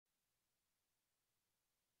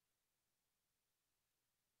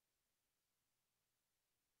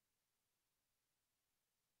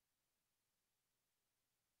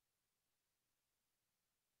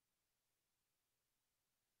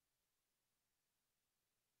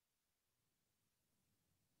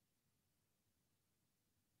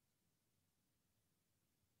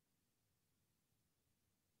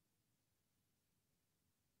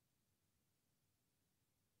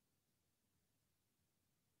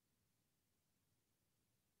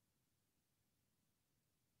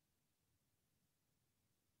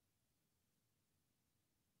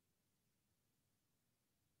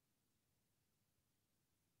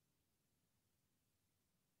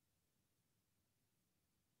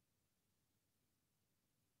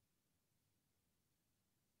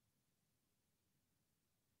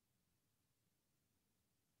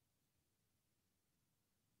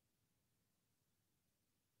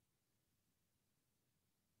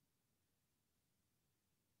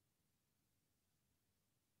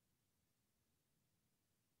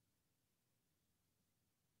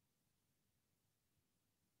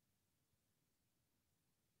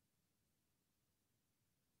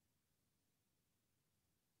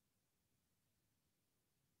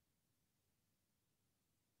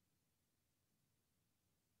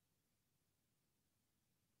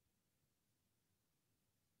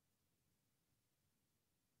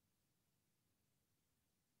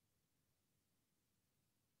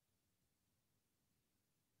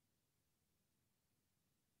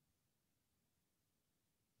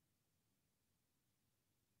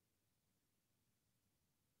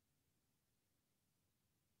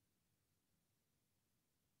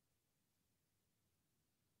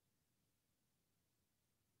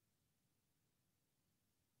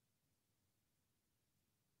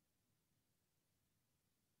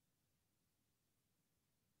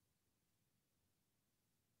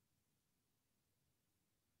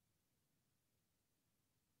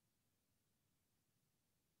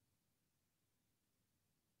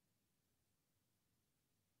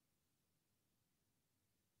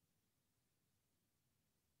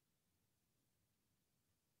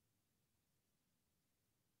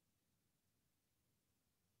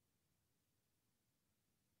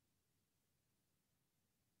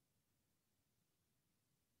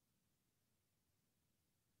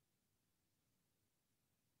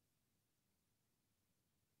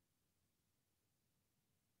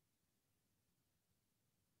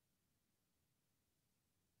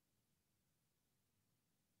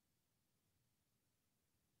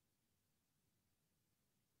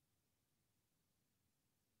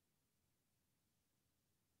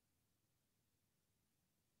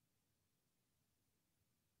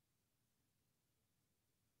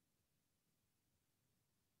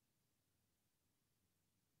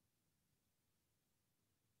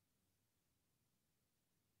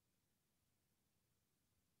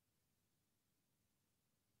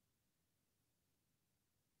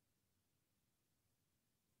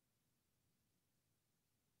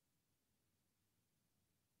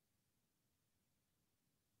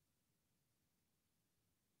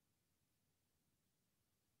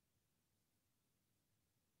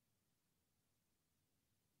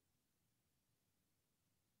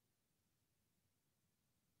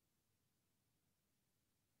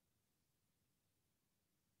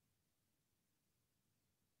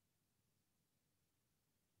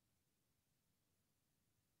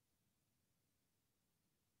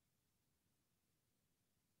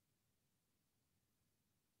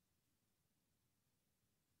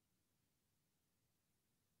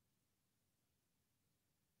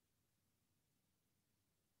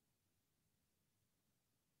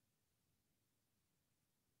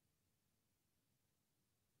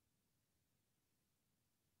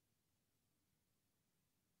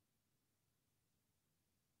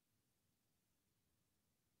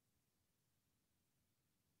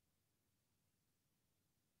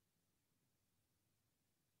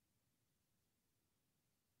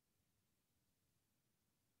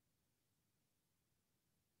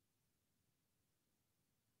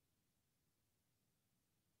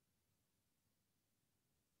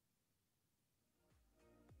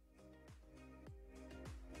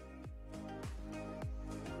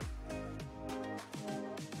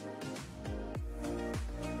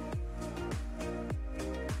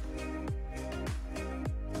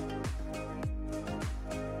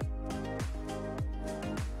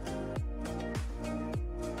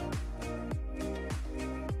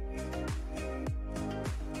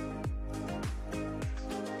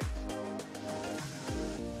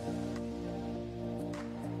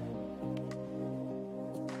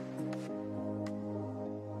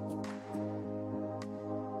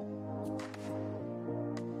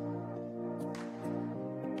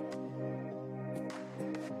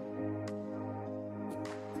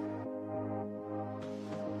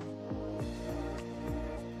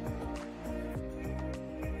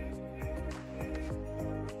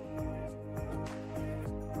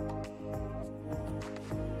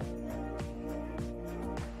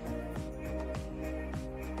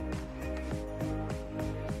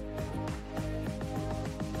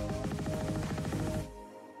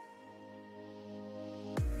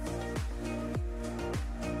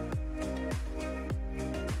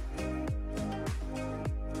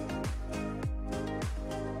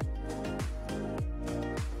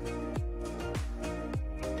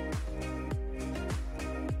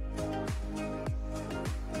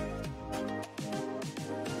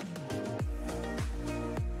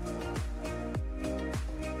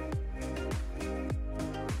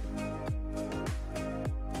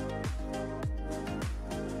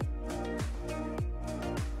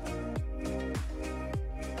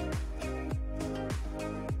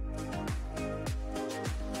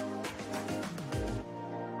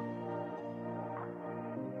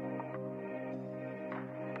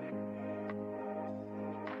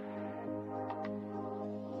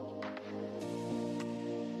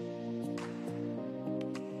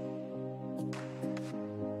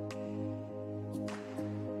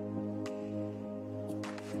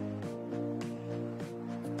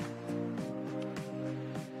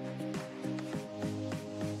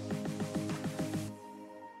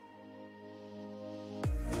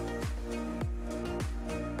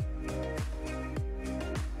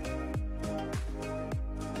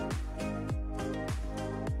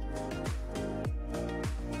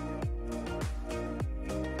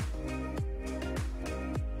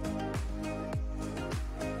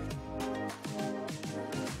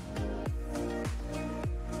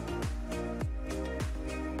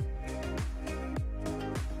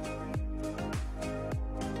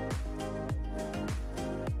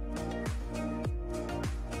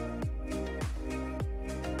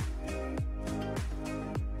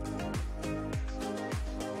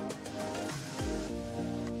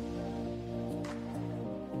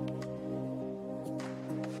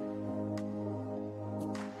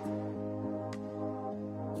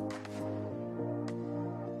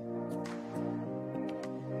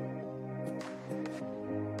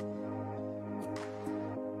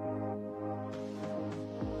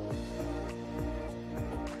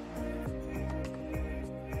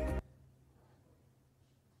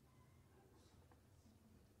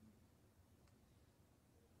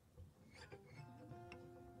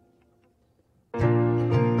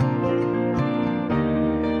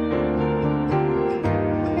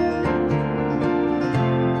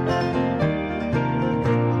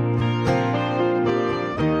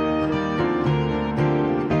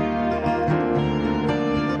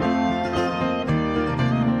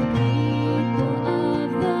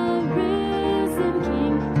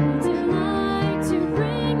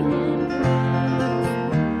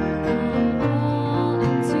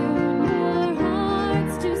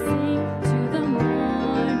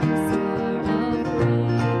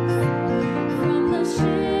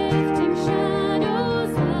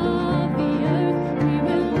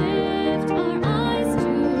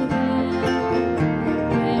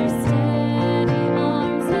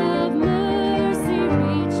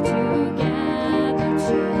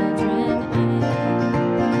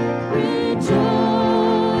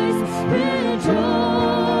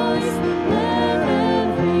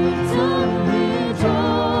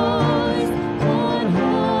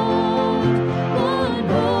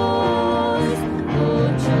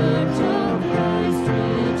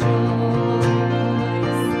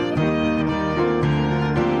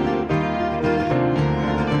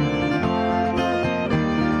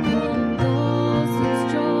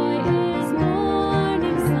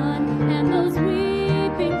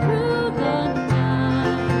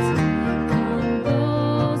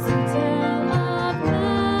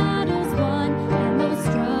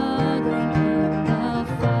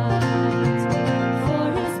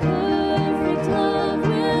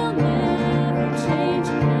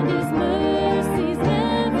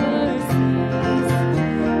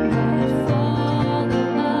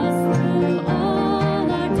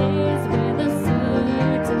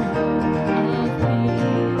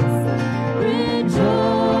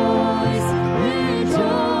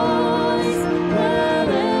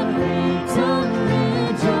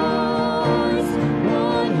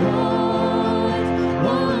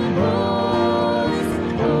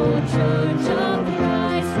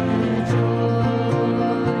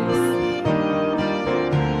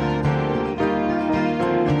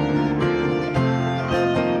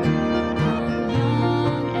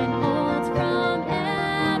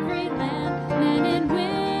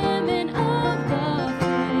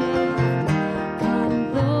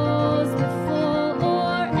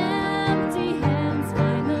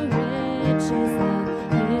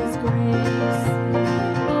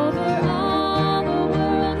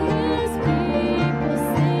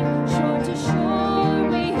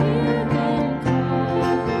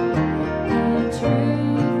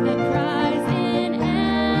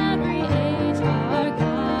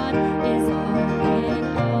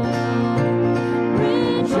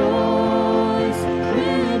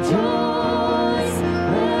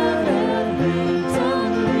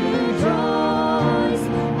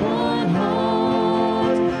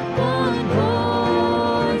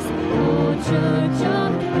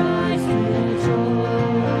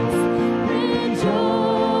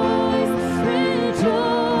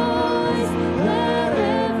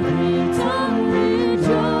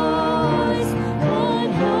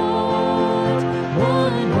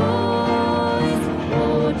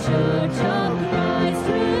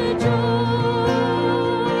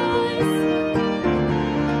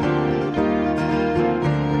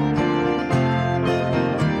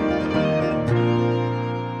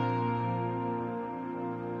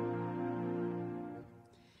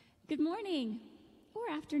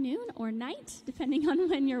or night, depending on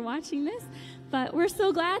when you're watching this. But we're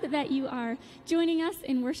so glad that you are joining us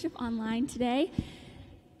in worship online today.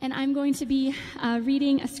 And I'm going to be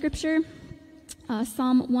reading a scripture,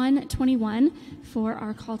 Psalm 121, for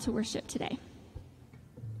our call to worship today.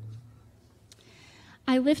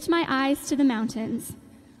 I lift my eyes to the mountains.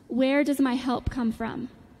 Where does my help come from?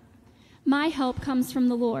 My help comes from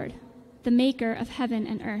the Lord, the maker of heaven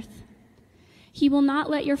and earth. He will not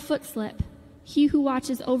let your foot slip. He who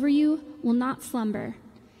watches over you will not slumber.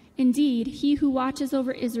 Indeed, he who watches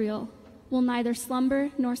over Israel will neither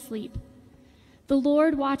slumber nor sleep. The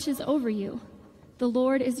Lord watches over you. The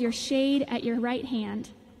Lord is your shade at your right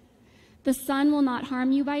hand. The sun will not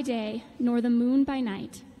harm you by day, nor the moon by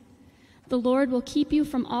night. The Lord will keep you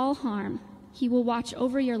from all harm. He will watch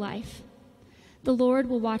over your life. The Lord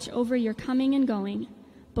will watch over your coming and going,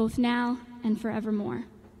 both now and forevermore.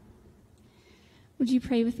 Would you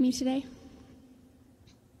pray with me today?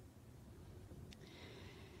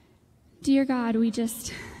 Dear God, we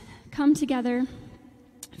just come together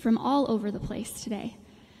from all over the place today.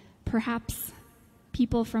 Perhaps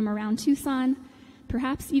people from around Tucson,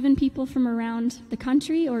 perhaps even people from around the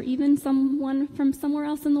country, or even someone from somewhere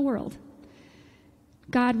else in the world.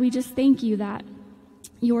 God, we just thank you that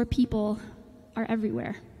your people are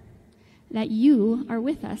everywhere, that you are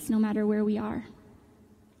with us no matter where we are.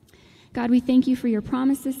 God, we thank you for your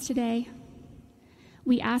promises today.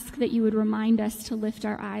 We ask that you would remind us to lift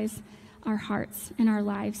our eyes, our hearts, and our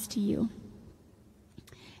lives to you.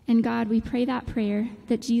 And God, we pray that prayer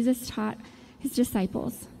that Jesus taught his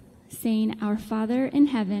disciples, saying, Our Father in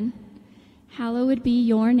heaven, hallowed be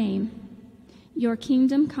your name. Your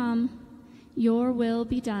kingdom come, your will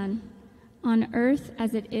be done, on earth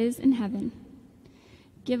as it is in heaven.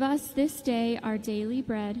 Give us this day our daily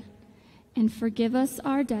bread, and forgive us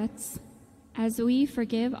our debts, as we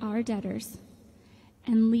forgive our debtors.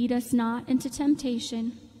 And lead us not into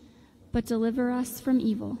temptation, but deliver us from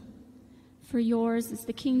evil. For yours is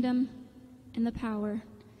the kingdom, and the power,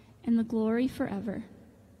 and the glory forever.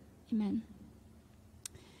 Amen.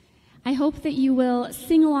 I hope that you will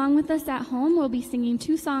sing along with us at home. We'll be singing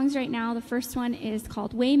two songs right now. The first one is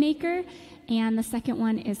called Waymaker, and the second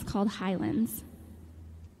one is called Highlands.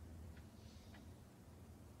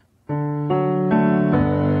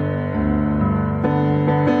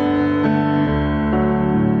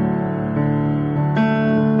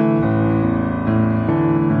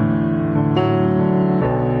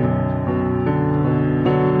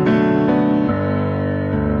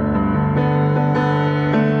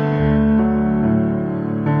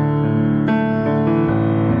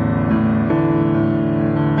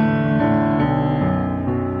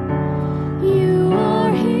 You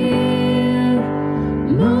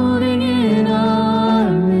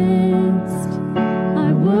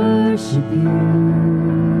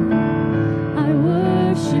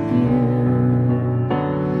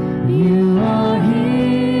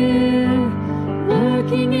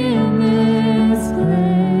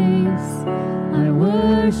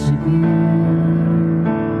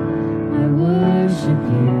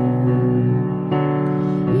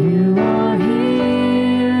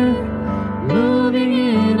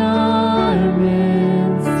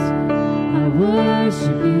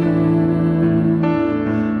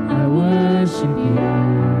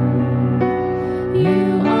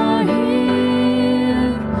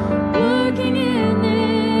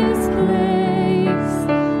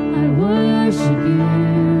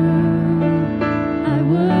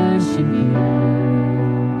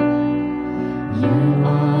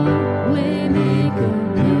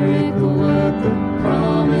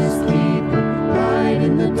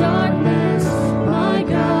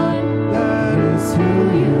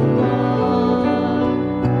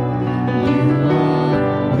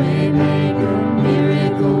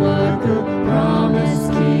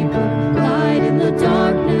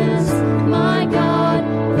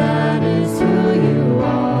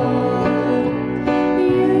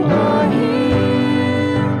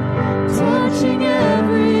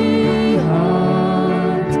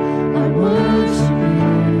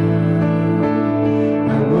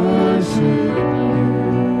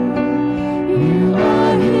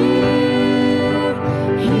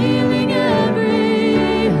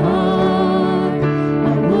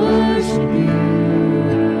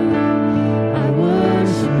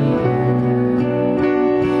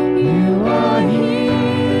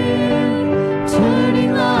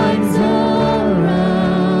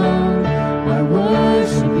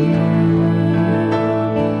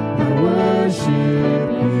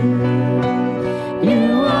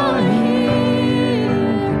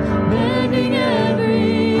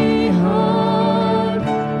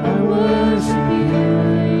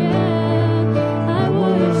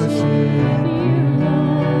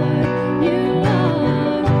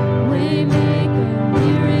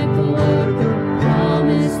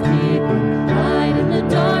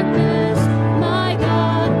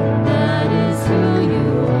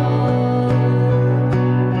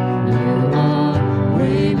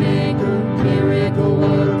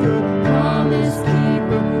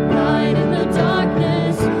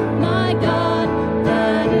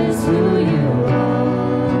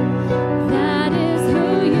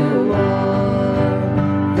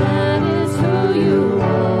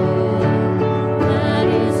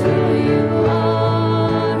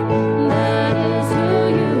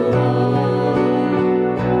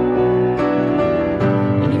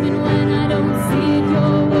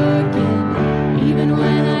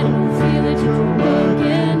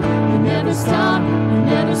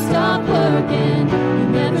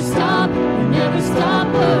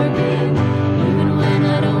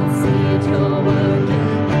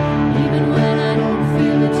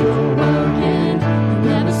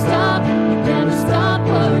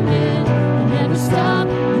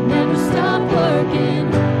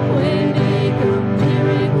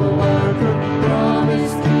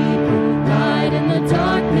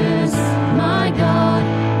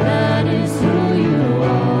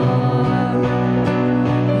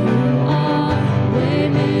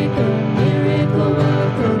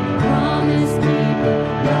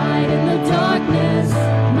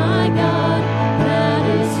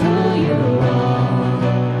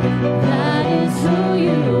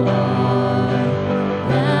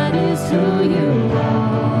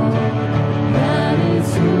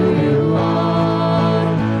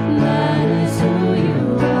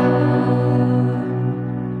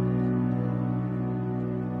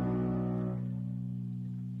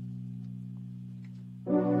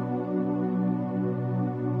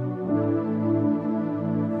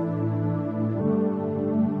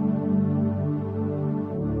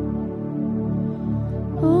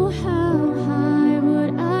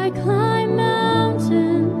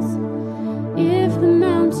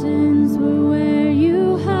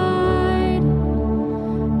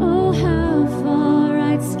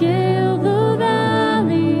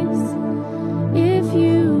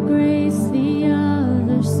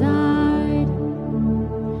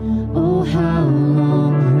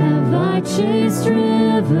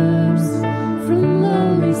From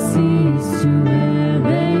lonely seas to where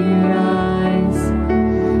they rise.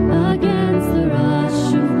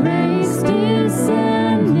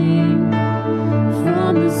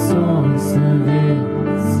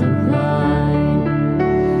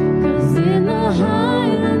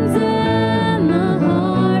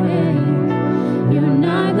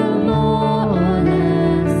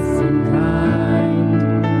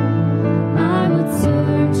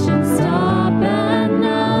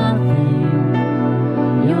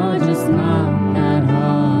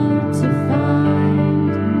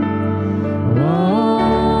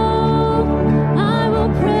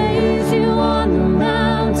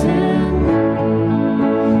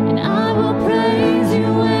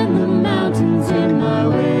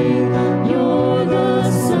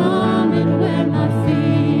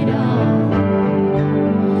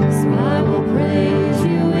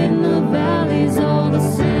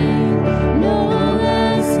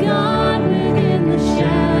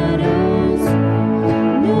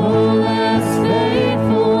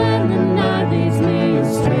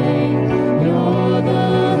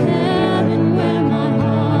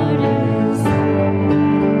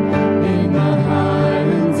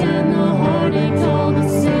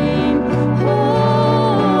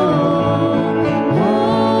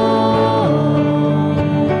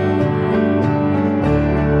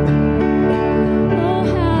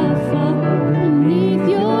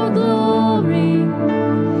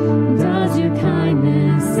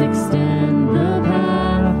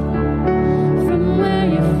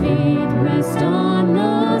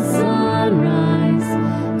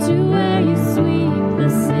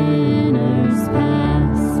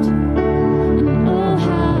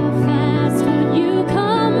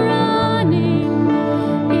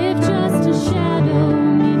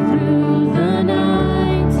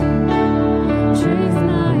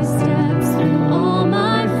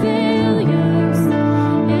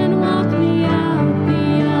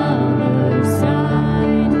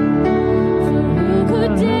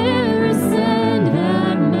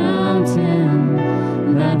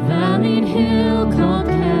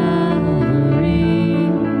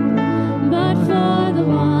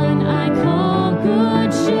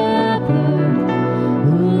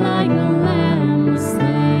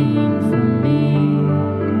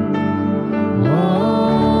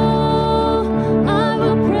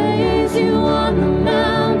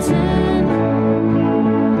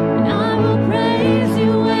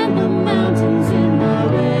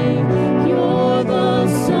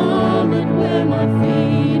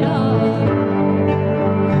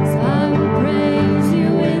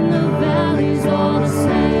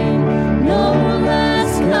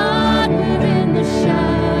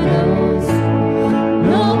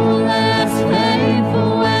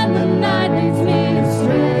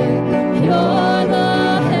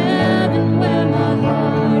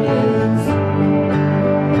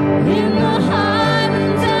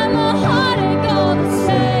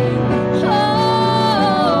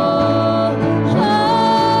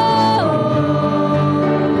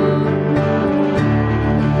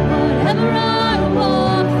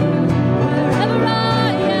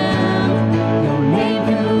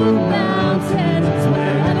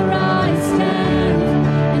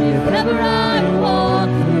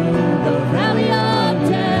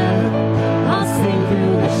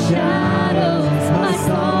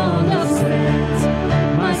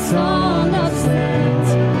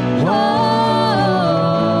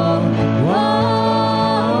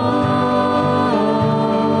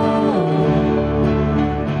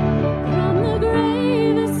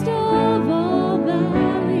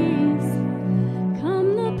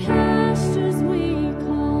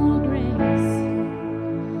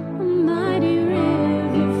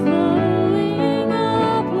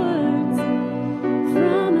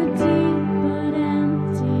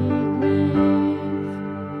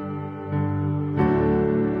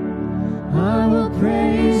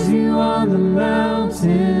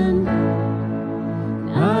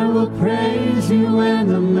 you when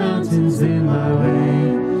the mountain's in my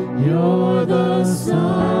way. You're the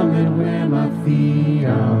summit where my feet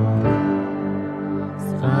are.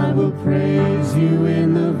 I will praise you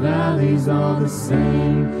in the valleys all the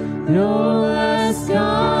same. No less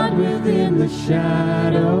God within the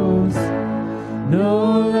shadows.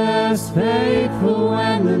 No less faithful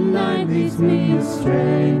when the night leads me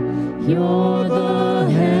astray. You're the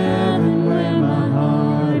heaven where my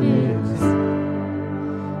heart is.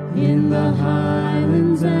 In the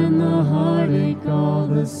highlands and the heartache all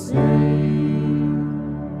the same.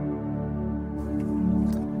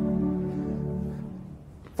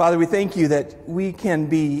 Father, we thank you that we can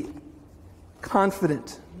be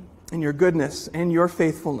confident in your goodness and your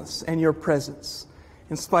faithfulness and your presence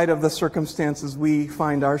in spite of the circumstances we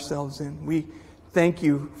find ourselves in. We thank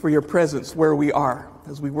you for your presence where we are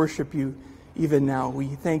as we worship you even now. We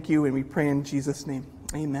thank you and we pray in Jesus' name.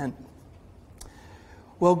 Amen.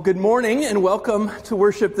 Well, good morning and welcome to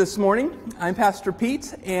worship this morning. I'm Pastor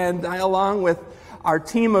Pete, and I, along with our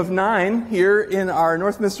team of 9 here in our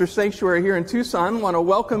Northminster Sanctuary here in Tucson, want to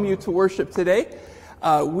welcome you to worship today.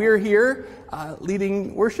 We're here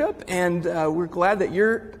leading worship, and we're glad that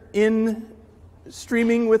you're in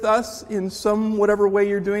streaming with us in some whatever way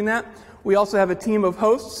you're doing that. We also have a team of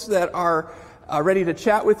hosts that are ready to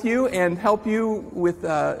chat with you and help you with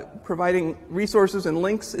providing resources and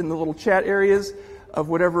links in the little chat areas of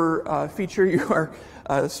whatever feature you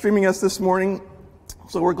are streaming us this morning.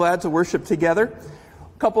 So we're glad to worship together.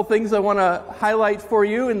 A couple things I want to highlight for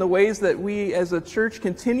you in the ways that we as a church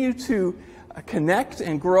continue to connect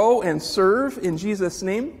and grow and serve in Jesus'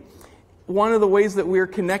 name. One of the ways that we're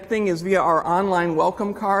connecting is via our online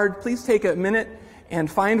welcome card. Please take a minute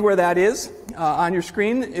and find where that is on your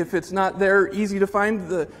screen. If it's not there, easy to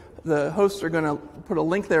find, the hosts are going to put a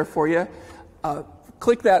link there for you.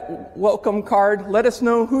 Click that welcome card. Let us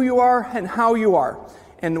know who you are and how you are,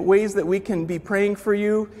 and ways that we can be praying for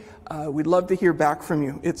you. We'd love to hear back from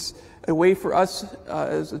you. It's a way for us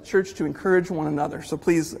as a church to encourage one another. So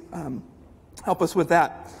please help us with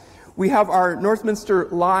that. We have our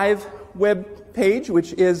Northminster Live web page,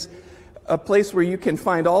 which is a place where you can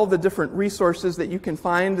find all the different resources that you can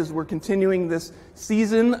find as we're continuing this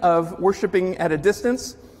season of worshiping at a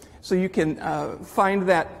distance. So you can find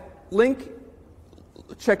that link,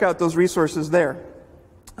 check out those resources there.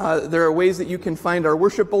 There are ways that you can find our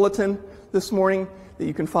worship bulletin this morning that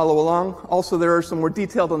you can follow along. Also, there are some more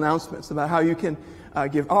detailed announcements about how you can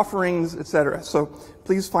give offerings, etc. So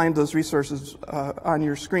please find those resources on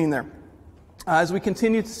your screen there. As we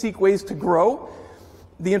continue to seek ways to grow,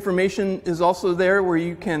 the information is also there where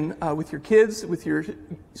you can, with your kids, with your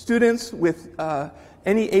students, with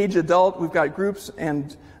any age adult. We've got groups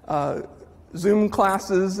and Zoom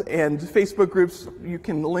classes and Facebook groups. You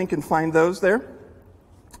can link and find those there.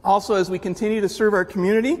 Also, as we continue to serve our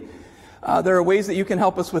community, there are ways that you can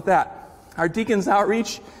help us with that. Our Deacons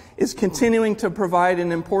Outreach is continuing to provide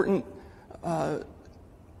an important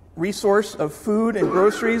resource of food and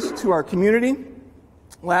groceries to our community.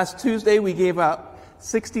 Last Tuesday, we gave out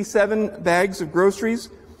 67 bags of groceries,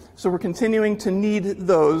 so we're continuing to need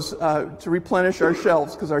those to replenish our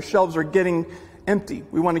shelves, because our shelves are getting empty.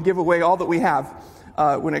 We want to give away all that we have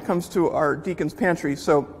when it comes to our Deacons Pantry.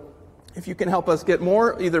 So if you can help us get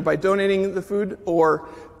more, either by donating the food or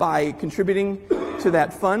by contributing to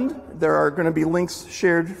that fund, there are going to be links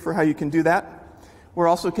shared for how you can do that. We're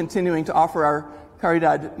also continuing to offer our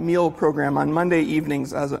Caridad meal program on Monday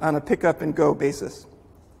evenings on a pick-up-and-go basis.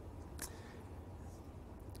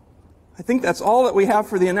 I think that's all that we have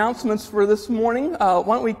for the announcements for this morning. Why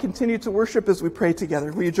don't we continue to worship as we pray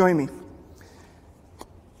together? Will you join me?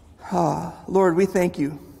 Lord, we thank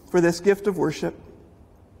you for this gift of worship,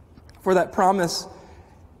 for that promise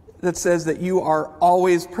that says that you are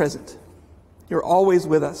always present. You're always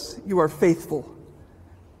with us. You are faithful.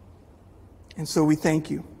 And so we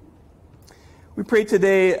thank you. We pray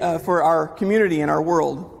today for our community and our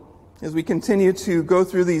world as we continue to go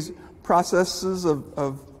through these processes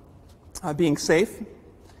of being safe.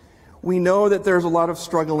 We know that there's a lot of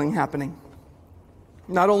struggling happening.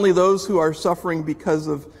 Not only those who are suffering because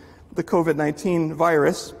of the COVID-19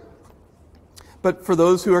 virus, but for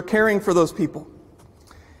those who are caring for those people,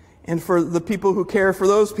 and for the people who care for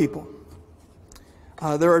those people.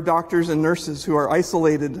 There are doctors and nurses who are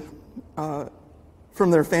isolated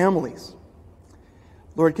from their families.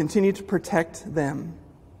 Lord, continue to protect them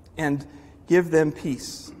and give them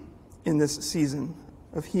peace in this season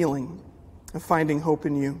of healing, of finding hope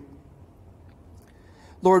in you.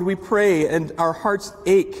 Lord, we pray and our hearts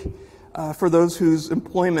ache for those whose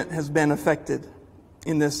employment has been affected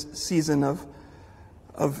in this season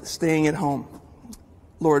of staying at home.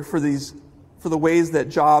 Lord, for these for the ways that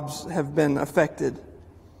jobs have been affected,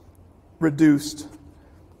 reduced,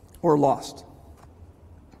 or lost.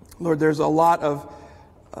 Lord, there's a lot of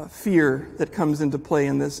fear that comes into play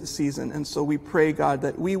in this season. And so we pray, God,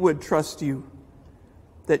 that we would trust you,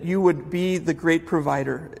 that you would be the great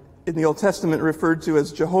provider, in the Old Testament referred to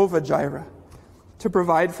as Jehovah Jireh, to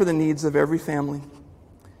provide for the needs of every family,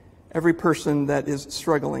 every person that is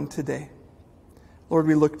struggling today. Lord,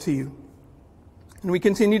 we look to you. And we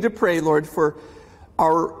continue to pray, Lord, for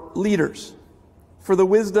our leaders, for the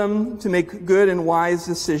wisdom to make good and wise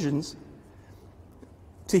decisions,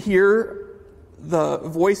 to hear the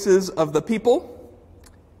voices of the people,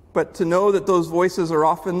 but to know that those voices are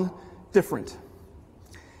often different.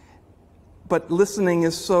 But listening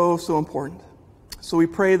is so, so important. So we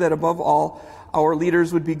pray that above all, our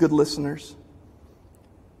leaders would be good listeners,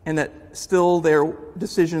 and that still their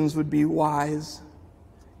decisions would be wise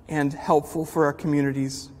and helpful for our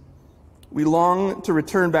communities. We long to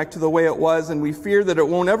return back to the way it was, and we fear that it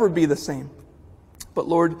won't ever be the same. But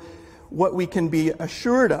Lord, what we can be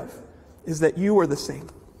assured of is that you are the same,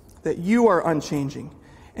 that you are unchanging,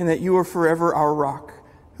 and that you are forever our rock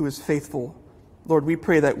who is faithful. Lord, we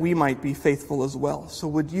pray that we might be faithful as well. So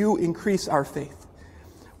would you increase our faith?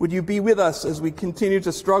 Would you be with us as we continue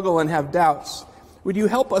to struggle and have doubts? Would you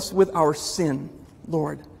help us with our sin,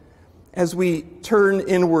 Lord, as we turn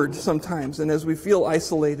inward sometimes and as we feel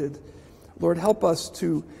isolated? Lord, help us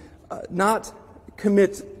to not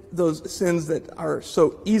commit those sins that are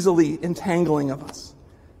so easily entangling of us.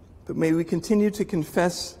 But may we continue to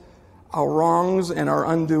confess our wrongs and our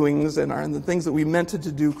undoings and the things that we meant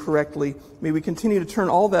to do correctly. May we continue to turn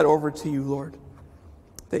all that over to you, Lord.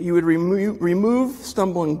 That you would remove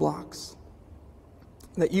stumbling blocks.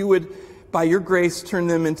 That you would, by your grace, turn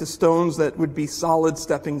them into stones that would be solid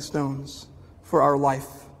stepping stones for our life.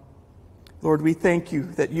 Lord, we thank you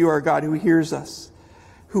that you are a God who hears us,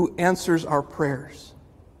 who answers our prayers.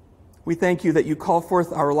 We thank you that you call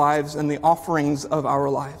forth our lives and the offerings of our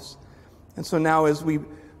lives. And so now as we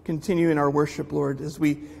continue in our worship, Lord, as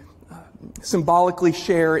we symbolically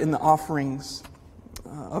share in the offerings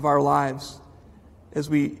of our lives, as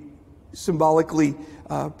we symbolically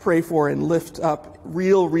pray for and lift up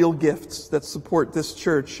real gifts that support this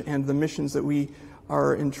church and the missions that we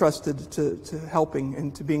are entrusted to helping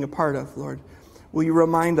and to being a part of, Lord, will you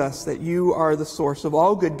remind us that you are the source of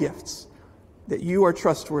all good gifts, that you are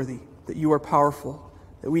trustworthy, that you are powerful,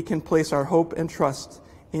 that we can place our hope and trust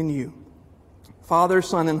in you. Father,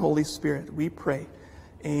 Son, and Holy Spirit, we pray.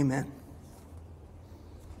 Amen.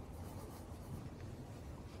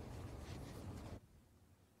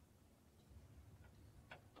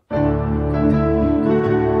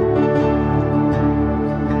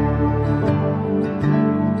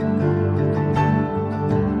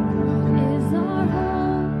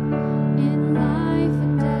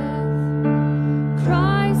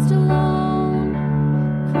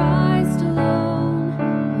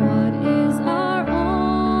 What is our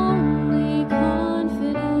only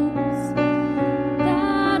confidence?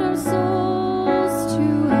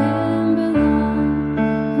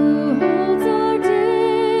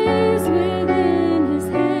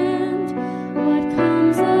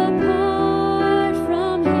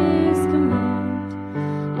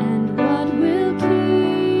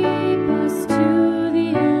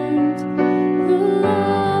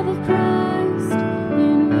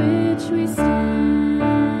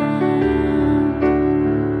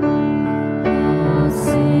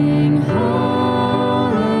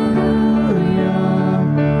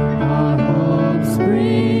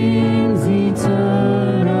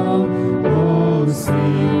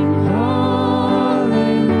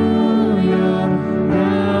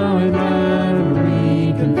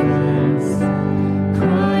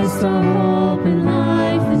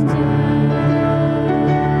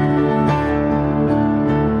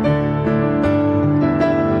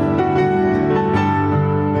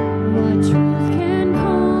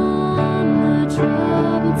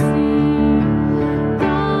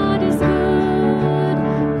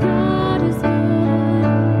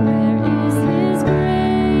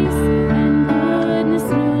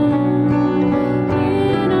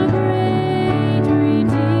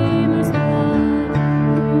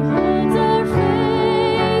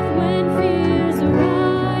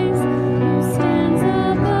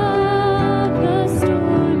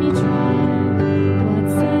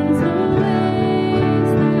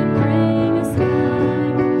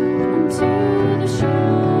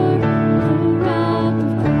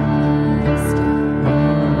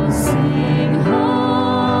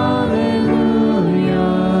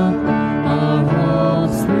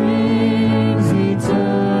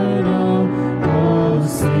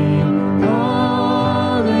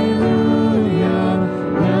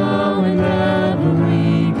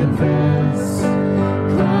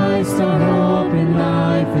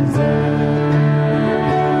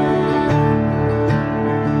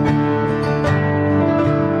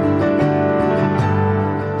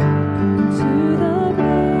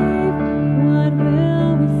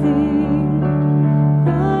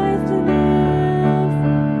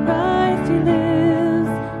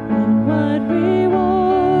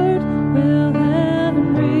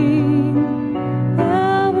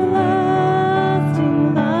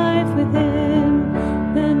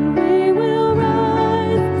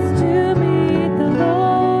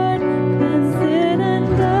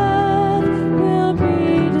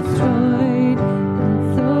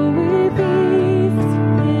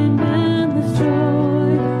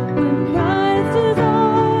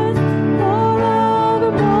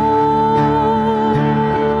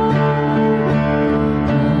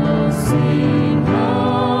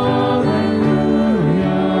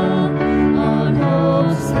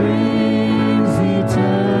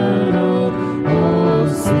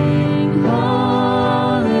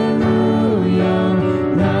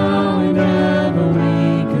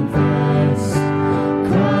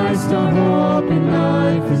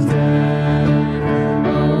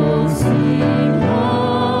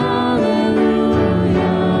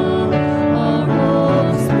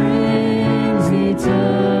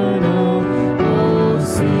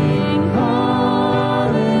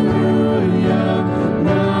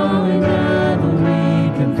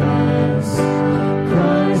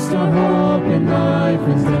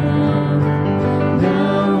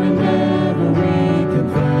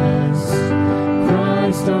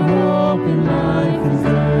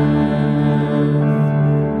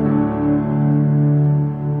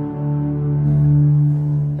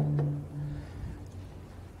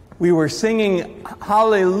 we were singing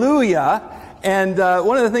Hallelujah, and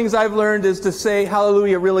one of the things I've learned is to say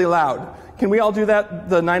Hallelujah really loud. Can we all do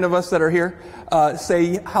that, the 9 of us that are here?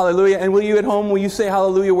 Say Hallelujah. And will you at home, will you say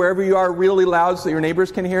Hallelujah wherever you are really loud so your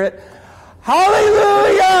neighbors can hear it?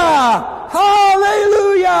 Hallelujah!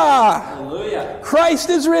 Hallelujah! Hallelujah!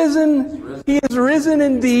 Christ is risen. He is risen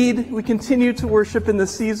indeed. We continue to worship in the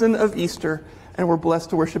season of Easter, and we're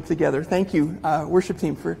blessed to worship together. Thank you, worship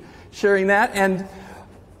team, for sharing that. And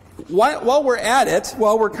while we're at it,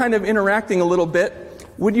 while we're kind of interacting a little bit,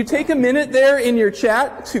 would you take a minute there in your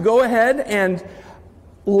chat to go ahead and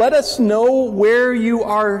let us know where you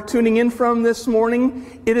are tuning in from this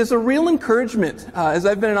morning? It is a real encouragement. As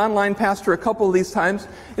I've been an online pastor a couple of these times,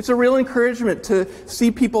 it's a real encouragement to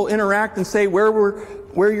see people interact and say where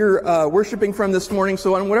you're worshiping from this morning.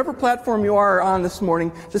 So on whatever platform you are on this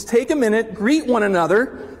morning, just take a minute, greet one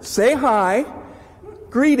another, say hi,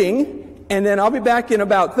 greeting, and then I'll be back in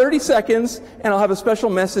about 30 seconds, and I'll have a special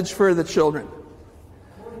message for the children.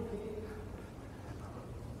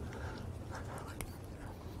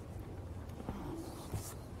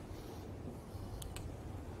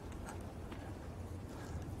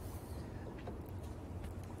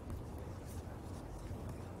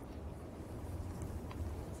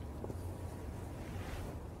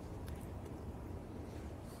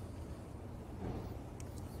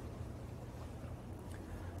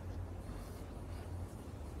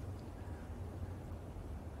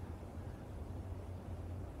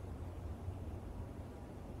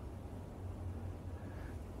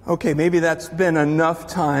 Okay, maybe that's been enough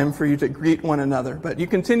time for you to greet one another, but you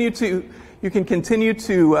can continue to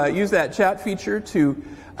use that chat feature to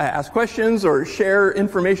ask questions or share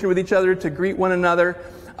information with each other, to greet one another.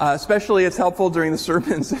 Especially it's helpful during the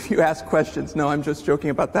sermons if you ask questions. No, I'm just joking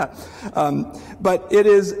about that. But it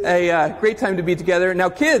is a great time to be together. Now,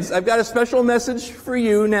 kids, I've got a special message for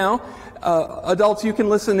you now. Adults, you can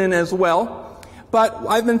listen in as well. But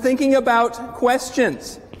I've been thinking about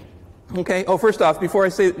questions. Okay. Oh, first off, before I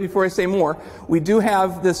say more, we do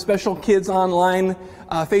have this special Kids Online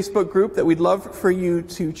Facebook group that we'd love for you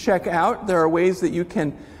to check out. There are ways that you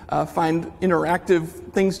can find interactive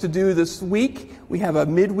things to do this week. We have a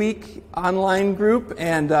midweek online group,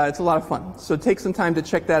 and it's a lot of fun. So take some time to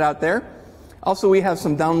check that out there. Also, we have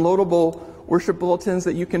some downloadable worship bulletins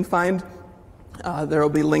that you can find. There will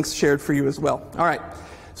be links shared for you as well. All right.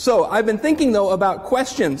 So I've been thinking, though, about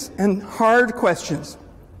questions and hard questions.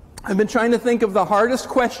 I've been trying to think of the hardest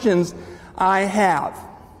questions I have.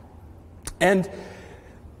 And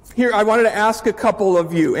here, I wanted to ask a couple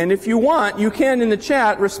of you. And if you want, you can, in the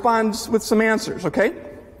chat, respond with some answers, okay?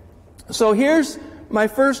 So here's my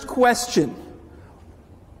first question.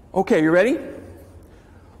 Okay, you ready?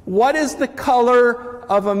 What is the color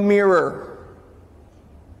of a mirror?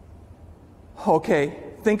 Okay,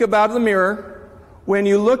 think about the mirror. When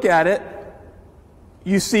you look at it,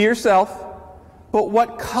 you see yourself. But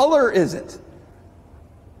what color is it?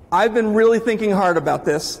 I've been really thinking hard about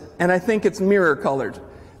this, and I think it's mirror colored.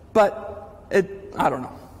 But I don't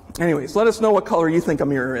know. Anyways, let us know what color you think a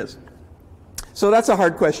mirror is. So that's a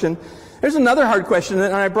hard question. There's another hard question,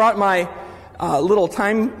 and I brought my little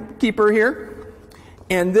timekeeper here.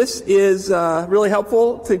 And this is really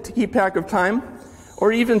helpful to keep track of time,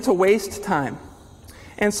 or even to waste time.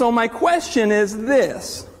 And so my question is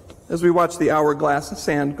this, as we watch the hourglass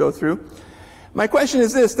sand go through. My question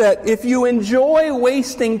is this, that if you enjoy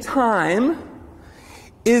wasting time,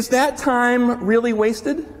 is that time really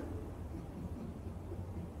wasted?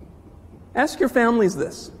 Ask your families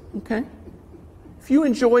this, okay? If you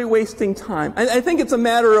enjoy wasting time, I think it's a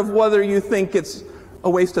matter of whether you think it's a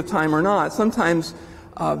waste of time or not. Sometimes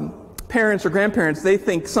parents or grandparents, they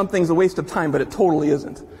think something's a waste of time, but it totally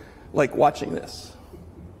isn't. Like watching this.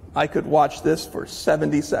 I could watch this for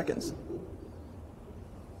 70 seconds.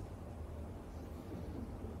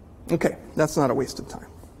 Okay, that's not a waste of time.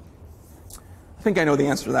 I think I know the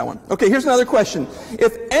answer to that one. Okay, here's another question.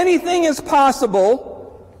 If anything is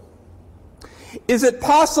possible, is it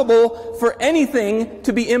possible for anything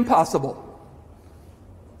to be impossible?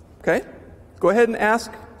 Okay, go ahead and ask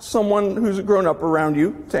someone who's grown up around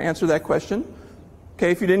you to answer that question.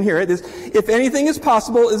 Okay, if you didn't hear it, if anything is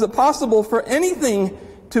possible, is it possible for anything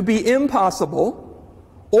to be impossible,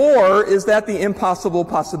 or is that the impossible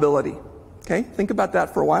possibility? Okay, think about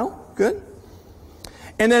that for a while. Good.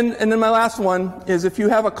 And then my last one is, if you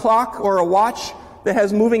have a clock or a watch that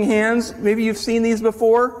has moving hands, maybe you've seen these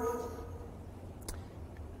before.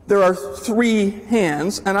 There are 3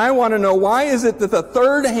 hands, and I want to know, why is it that the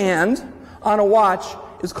third hand on a watch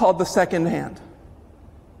is called the second hand?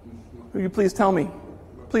 Will you please tell me?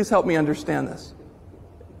 Please help me understand this.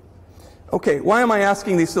 Okay, why am I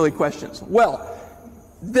asking these silly questions? Well,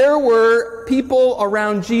 there were people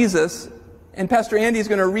around Jesus, and Pastor Andy is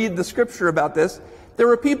going to read the scripture about this. There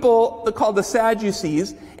were people called the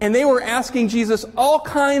Sadducees, and they were asking Jesus all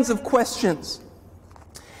kinds of questions.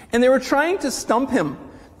 And they were trying to stump him.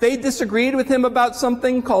 They disagreed with him about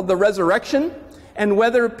something called the resurrection, and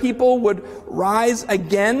whether people would rise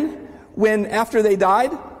again after they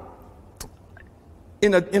died.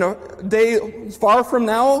 In a day far from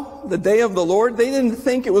now, the day of the Lord, they didn't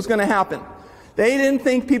think it was going to happen. They didn't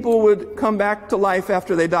think people would come back to life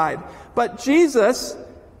after they died. But Jesus,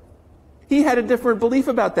 he had a different belief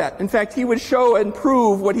about that. In fact, he would show and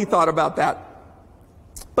prove what he thought about that.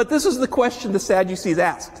 But this is the question the Sadducees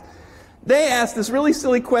asked. They asked this really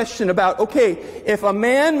silly question about, okay, if a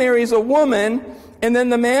man marries a woman, and then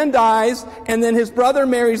the man dies, and then his brother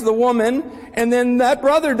marries the woman, and then that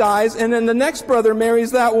brother dies, and then the next brother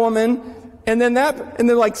marries that woman, and then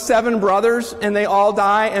like 7 brothers, and they all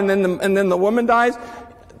die, and then the woman dies.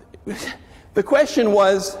 The question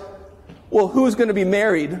was, well, who's going to be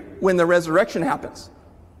married when the resurrection happens?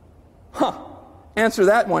 Answer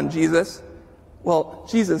that one, Jesus. Well,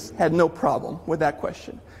 Jesus had no problem with that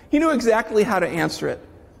question. He knew exactly how to answer it,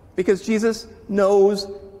 because Jesus knows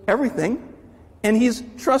everything, and he's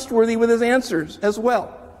trustworthy with his answers as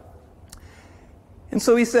well. And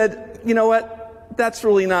so he said, you know what? That's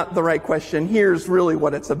really not the right question. Here's really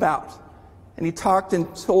what it's about. And he talked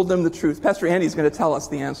and told them the truth. Pastor Andy's going to tell us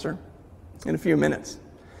the answer in a few minutes.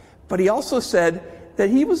 But he also said that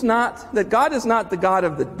God is not the God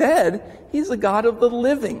of the dead. He's the God of the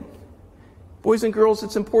living. Boys and girls,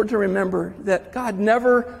 it's important to remember that God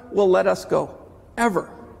never will let us go, ever.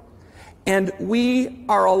 And we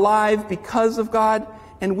are alive because of God,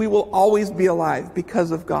 and we will always be alive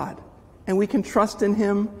because of God. And we can trust in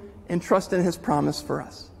him and trust in his promise for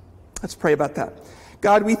us. Let's pray about that.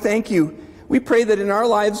 God, we thank you. We pray that in our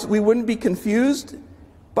lives we wouldn't be confused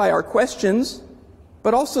by our questions,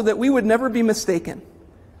 but also that we would never be mistaken.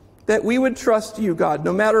 That we would trust you, God,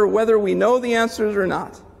 no matter whether we know the answers or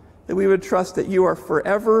not. That we would trust that you are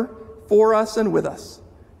forever for us and with us.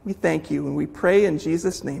 We thank you, and we pray in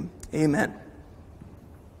Jesus' name. Amen.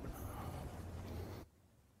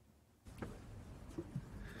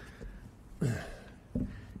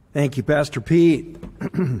 Thank you, Pastor Pete.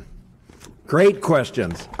 Great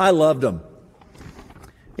questions. I loved them.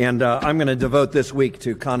 And I'm going to devote this week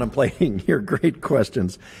to contemplating your great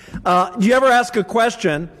questions. Do you ever ask a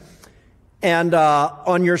question and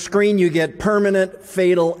on your screen you get permanent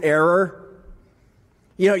fatal error?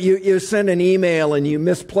 You know, you send an email and you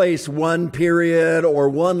misplace one period or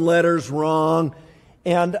one letter's wrong.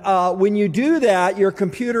 And when you do that, your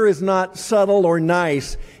computer is not subtle or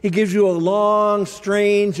nice. It gives you a long,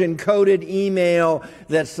 strange, encoded email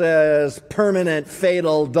that says permanent,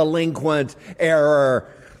 fatal, delinquent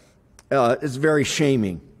error. It's very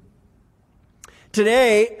shaming.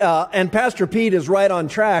 Today, and Pastor Pete is right on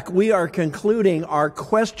track, we are concluding our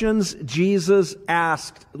Questions Jesus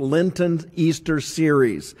Asked Lenten Easter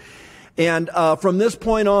series. And from this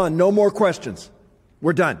point on, no more questions.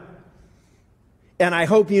 We're done. And I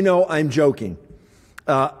hope you know I'm joking.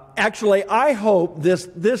 Actually, I hope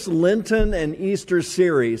this Lenten and Easter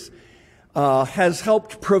series has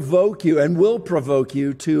helped provoke you and will provoke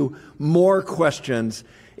you to more questions.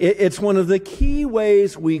 It's one of the key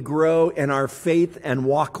ways we grow in our faith and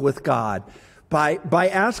walk with God, by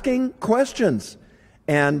asking questions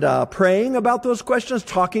and praying about those questions,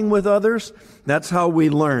 talking with others. That's how we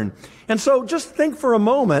learn. And so just think for a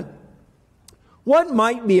moment, what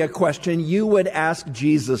might be a question you would ask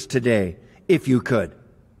Jesus today, if you could?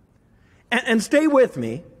 And stay with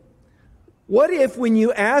me. What if when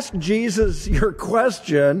you ask Jesus your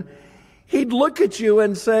question, he'd look at you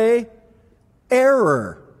and say,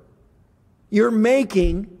 error. You're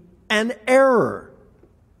making an error.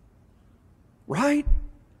 Right?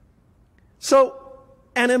 So,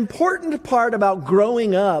 an important part about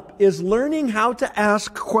growing up is learning how to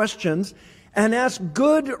ask questions and ask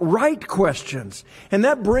good, right questions. And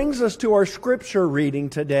that brings us to our scripture reading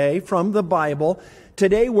today from the Bible.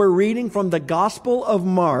 Today we're reading from the Gospel of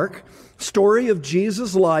Mark, story of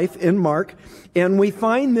Jesus' life in Mark. And we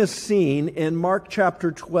find this scene in Mark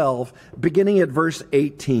chapter 12, beginning at verse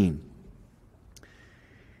 18.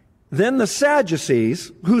 Then the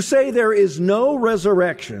Sadducees, who say there is no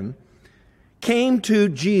resurrection, came to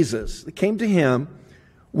him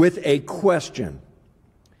with a question.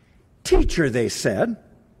 Teacher, they said,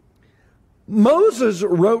 Moses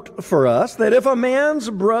wrote for us that if a man's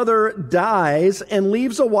brother dies and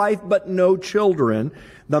leaves a wife but no children,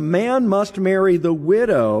 the man must marry the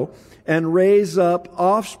widow and raise up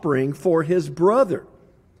offspring for his brother.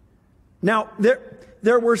 Now,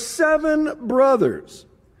 there were 7 brothers.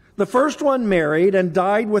 The first one married and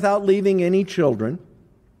died without leaving any children.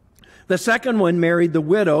 The second one married the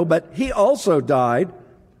widow, but he also died,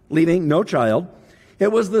 leaving no child.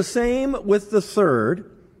 It was the same with the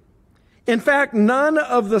third. In fact, none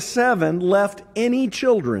of the 7 left any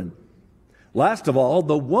children. Last of all,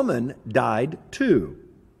 the woman died too.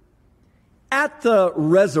 At the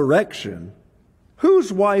resurrection,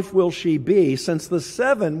 whose wife will she be, since the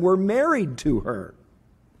 7 were married to her?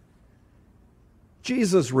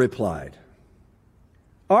 Jesus replied,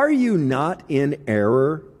 "Are you not in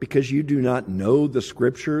error because you do not know the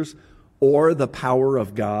Scriptures or the power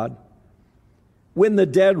of God? When the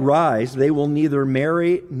dead rise, they will neither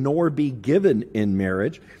marry nor be given in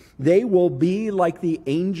marriage. They will be like the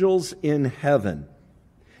angels in heaven.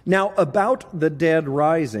 Now, about the dead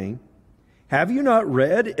rising, have you not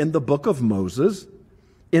read in the book of Moses,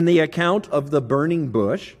 in the account of the burning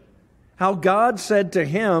bush, how God said to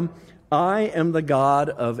him, 'I am the God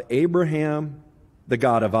of Abraham, the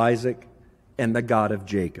God of Isaac, and the God of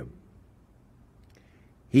Jacob.'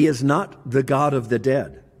 He is not the God of the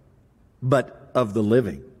dead, but of the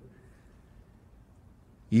living.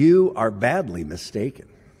 You are badly mistaken."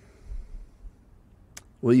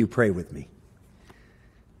 Will you pray with me?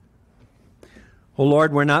 Oh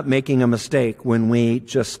Lord, we're not making a mistake when we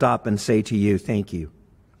just stop and say to you, thank you.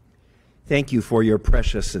 Thank you for your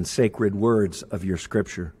precious and sacred words of your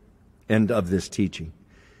Scripture and of this teaching.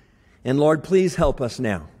 And Lord, please help us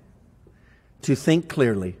now to think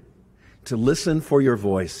clearly, to listen for your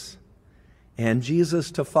voice, and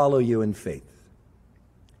Jesus, to follow you in faith.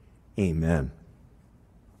 Amen.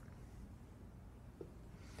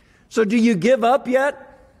 So do you give up yet?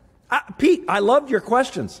 Pete, I loved your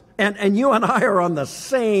questions, and you and I are on the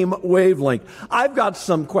same wavelength. I've got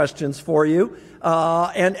some questions for you,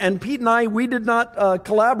 and Pete and I, we did not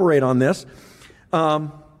collaborate on this.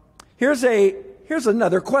 Here's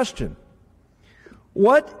another question.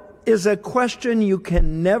 What is a question you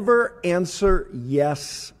can never answer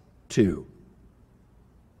yes to?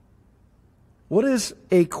 What is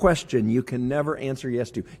a question you can never answer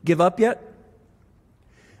yes to? Give up yet?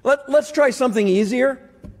 Let's try something easier.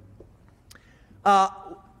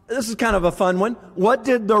 This is kind of a fun one. What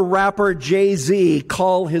did the rapper Jay-Z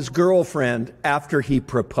call his girlfriend after he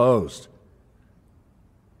proposed?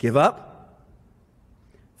 Give up?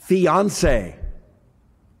 Fiancé.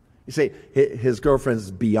 You say, his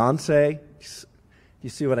girlfriend's Beyonce? You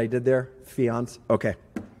see what I did there? Fiancé. Okay.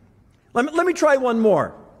 Let me try one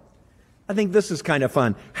more. I think this is kind of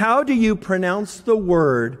fun. How do you pronounce the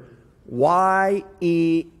word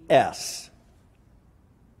Y-E-S?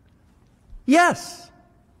 Yes,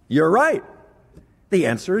 you're right. The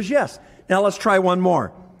answer is yes. Now let's try one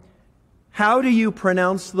more. How do you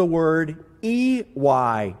pronounce the word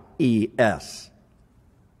E-Y-E-S?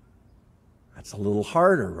 That's a little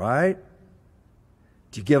harder, right?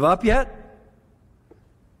 Do you give up yet?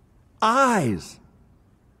 Eyes.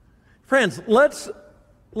 Friends, let's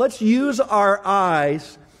use our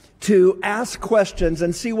eyes to ask questions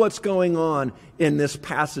and see what's going on in this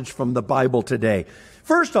passage from the Bible today.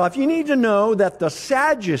 First off, you need to know that the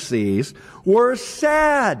Sadducees were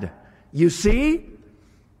sad, you see?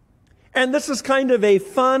 And this is kind of a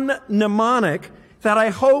fun mnemonic that I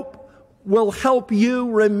hope will help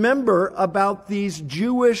you remember about these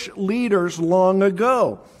Jewish leaders long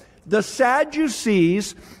ago. The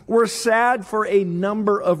Sadducees were sad for a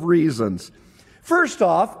number of reasons. First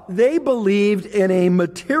off, they believed in a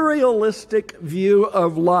materialistic view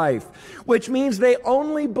of life, which means they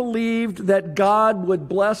only believed that God would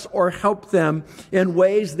bless or help them in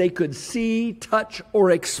ways they could see, touch, or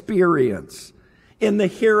experience in the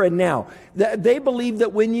here and now. They believed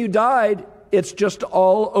that when you died, it's just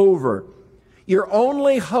all over. Your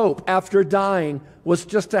only hope after dying was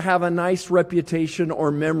just to have a nice reputation or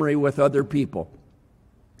memory with other people.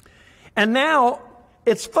 And now,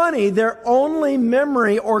 it's funny, their only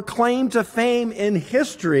memory or claim to fame in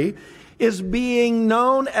history is being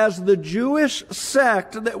known as the Jewish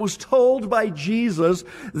sect that was told by Jesus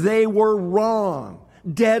they were wrong,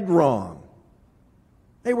 dead wrong.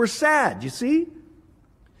 They were sad, you see?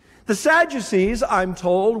 The Sadducees, I'm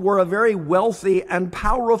told, were a very wealthy and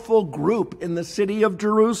powerful group in the city of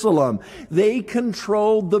Jerusalem. They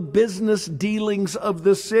controlled the business dealings of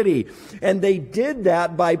the city, and they did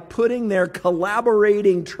that by putting their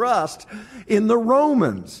collaborating trust in the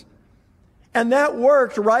Romans. And that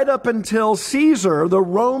worked right up until Caesar, the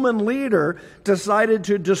Roman leader, decided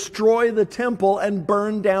to destroy the temple and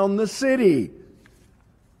burn down the city.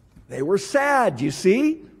 They were sad, you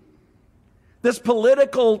see? This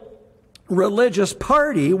political religious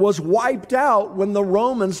party was wiped out when the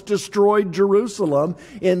Romans destroyed Jerusalem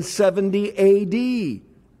in 70 AD.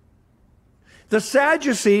 The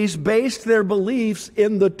Sadducees based their beliefs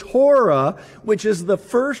in the Torah, which is the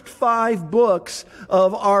first 5 books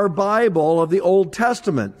of our Bible, of the Old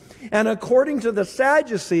Testament. And according to the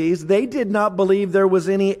Sadducees, they did not believe there was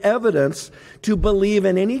any evidence to believe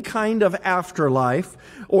in any kind of afterlife,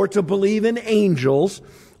 or to believe in angels,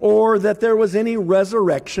 or that there was any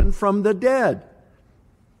resurrection from the dead.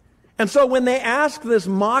 And so when they asked this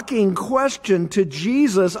mocking question to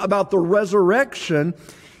Jesus about the resurrection,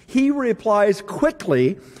 he replies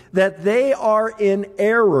quickly that they are in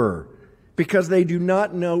error because they do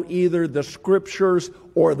not know either the Scriptures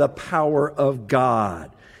or the power of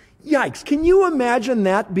God. Yikes, can you imagine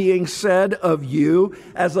that being said of you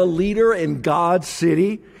as a leader in God's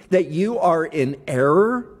city, that you are in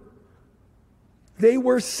error? They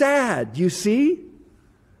were sad, you see?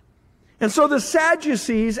 And so the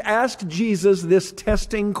Sadducees asked Jesus this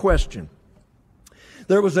testing question.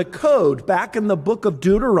 There was a code back in the book of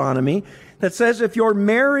Deuteronomy that says if your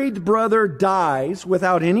married brother dies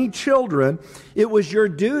without any children, it was your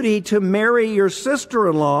duty to marry your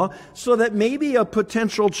sister-in-law so that maybe a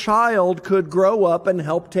potential child could grow up and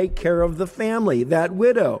help take care of the family, that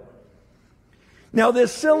widow. Now,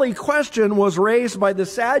 this silly question was raised by the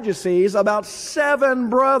Sadducees about 7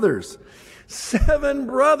 brothers. 7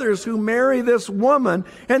 brothers who marry this woman,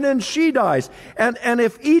 and then she dies. And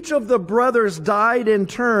if each of the brothers died in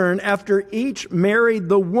turn after each married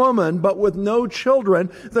the woman, but with no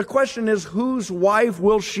children, the question is, whose wife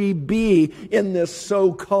will she be in this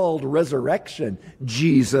so-called resurrection,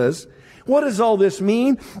 Jesus? What does all this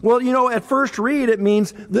mean? Well, you know, at first read, it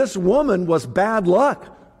means this woman was bad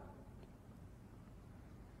luck.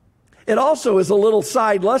 It also is a little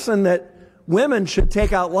side lesson that women should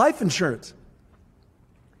take out life insurance.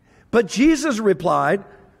 But Jesus replied,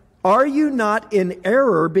 "Are you not in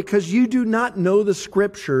error because you do not know the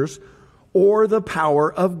Scriptures or the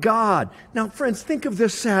power of God?" Now, friends, think of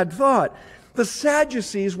this sad thought. The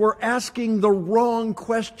Sadducees were asking the wrong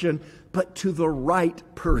question, but to the right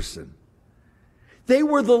person. They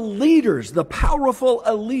were the leaders, the powerful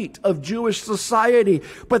elite of Jewish society,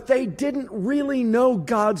 but they didn't really know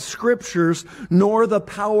God's Scriptures nor the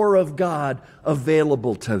power of God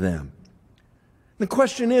available to them. The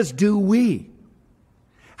question is, do we?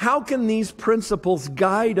 How can these principles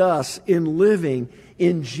guide us in living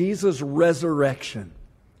in Jesus' resurrection?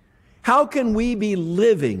 How can we be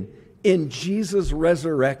living in Jesus'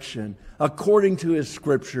 resurrection according to His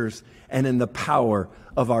Scriptures and in the power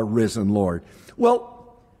of our risen Lord?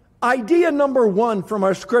 Well, idea number 1 from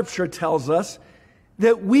our Scripture tells us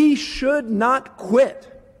that we should not quit.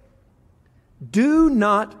 Do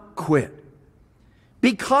not quit.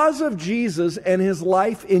 Because of Jesus and His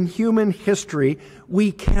life in human history,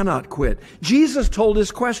 we cannot quit. Jesus told His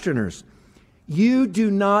questioners, "You do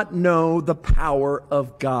not know the power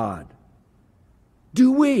of God."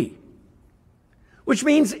 Do we? Which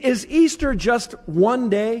means, is Easter just one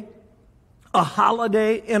day, a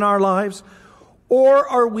holiday in our lives? Or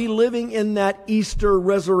are we living in that Easter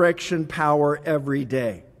resurrection power every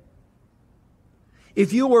day?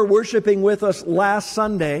 If you were worshiping with us last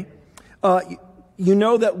Sunday, you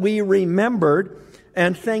know that we remembered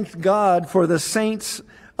and thanked God for the saints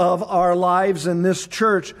of our lives in this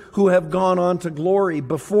church who have gone on to glory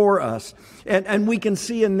before us. And we can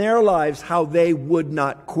see in their lives how they would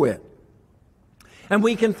not quit. And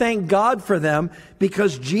we can thank God for them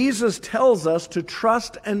because Jesus tells us to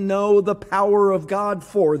trust and know the power of God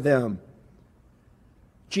for them.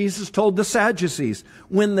 Jesus told the Sadducees,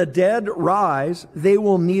 when the dead rise, they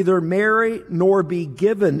will neither marry nor be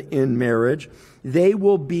given in marriage. They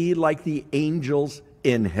will be like the angels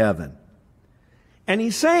in heaven. And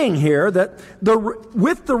he's saying here that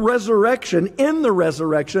with the resurrection, in the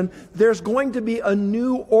resurrection, there's going to be a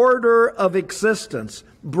new order of existence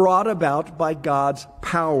brought about by God's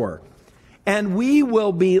power. And we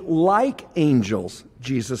will be like angels,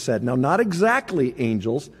 Jesus said. Now, not exactly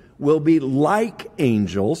angels, will be like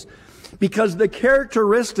angels, because the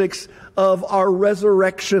characteristics of our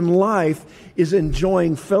resurrection life is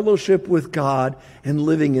enjoying fellowship with God and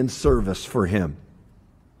living in service for Him.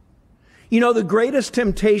 You know, the greatest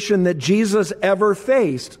temptation that Jesus ever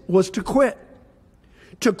faced was to quit.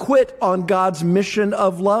 To quit on God's mission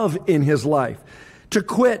of love in His life. To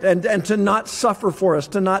quit and to not suffer for us,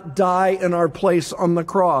 to not die in our place on the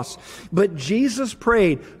cross. But Jesus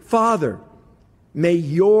prayed, "Father, may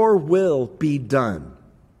your will be done."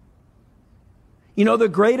 You know, the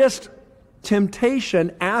greatest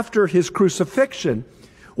temptation after His crucifixion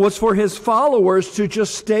was for His followers to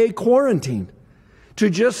just stay quarantined, to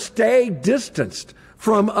just stay distanced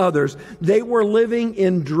from others. They were living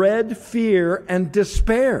in dread, fear, and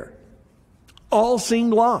despair. All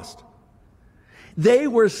seemed lost. They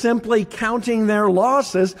were simply counting their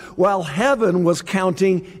losses while heaven was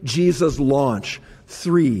counting Jesus' launch.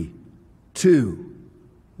 3, 2,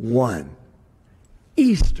 1.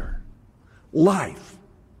 Easter. Life.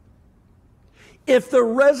 If the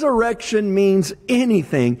resurrection means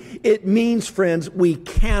anything, it means, friends, we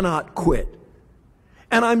cannot quit.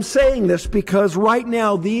 And I'm saying this because right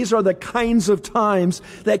now, these are the kinds of times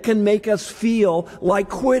that can make us feel like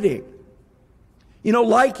quitting. You know,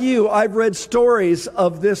 like you, I've read stories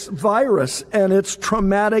of this virus and its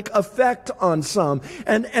traumatic effect on some.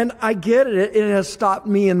 And I get it. It has stopped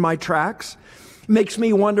me in my tracks. It makes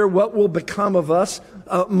me wonder what will become of us,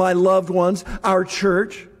 my loved ones, our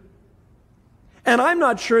church. And I'm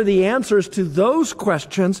not sure the answers to those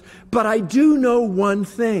questions, but I do know one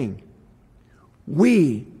thing.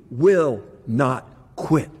 We will not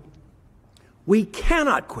quit. We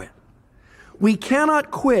cannot quit. We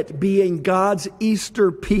cannot quit being God's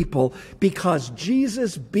Easter people because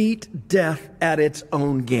Jesus beat death at its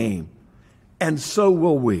own game. And so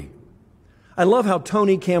will we. I love how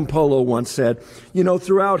Tony Campolo once said, you know,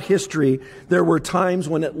 throughout history, there were times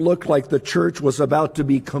when it looked like the church was about to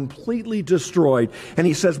be completely destroyed. And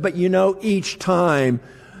he says, but you know, each time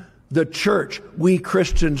the church, we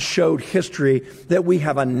Christians showed history that we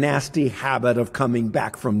have a nasty habit of coming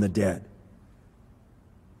back from the dead.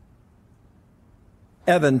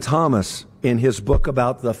 Evan Thomas, in his book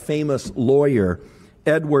about the famous lawyer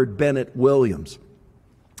Edward Bennett Williams,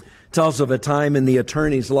 tells of a time in the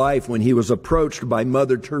attorney's life when he was approached by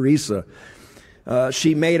Mother Teresa.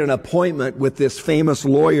 She made an appointment with this famous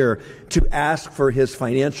lawyer to ask for his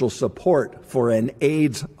financial support for an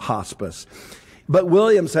AIDS hospice. But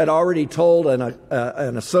Williams had already told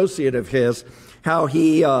an associate of his how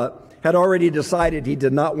he had already decided he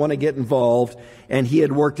did not want to get involved, and he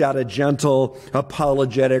had worked out a gentle,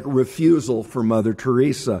 apologetic refusal for Mother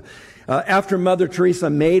Teresa. After Mother Teresa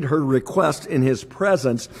made her request in his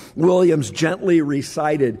presence, Williams gently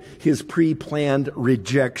recited his pre-planned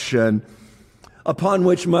rejection, upon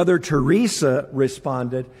which Mother Teresa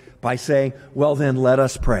responded by saying, well then, let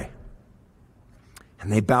us pray.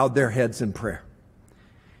 And they bowed their heads in prayer.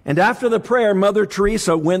 And after the prayer, Mother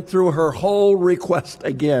Teresa went through her whole request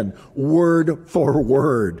again, word for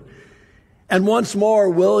word. And once more,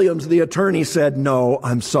 Williams, the attorney, said, no,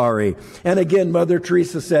 I'm sorry. And again, Mother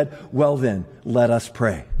Teresa said, well then, let us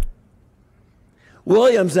pray.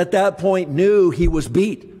 Williams at that point knew he was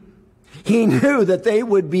beat. He knew that they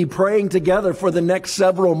would be praying together for the next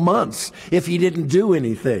several months if he didn't do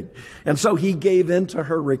anything. And so he gave in to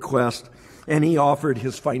her request and he offered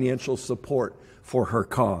his financial support for her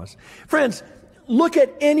cause. Friends, look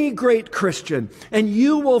at any great Christian and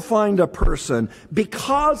you will find a person,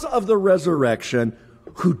 because of the resurrection,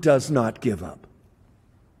 who does not give up.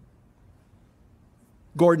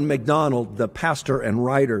 Gordon MacDonald, the pastor and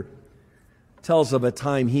writer, tells of a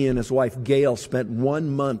time he and his wife Gail spent 1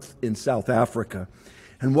 month in South Africa.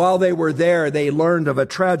 And while they were there, they learned of a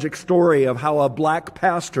tragic story of how a black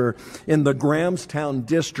pastor in the Grahamstown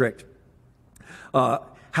district,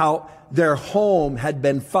 how their home had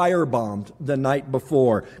been firebombed the night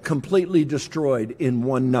before, completely destroyed in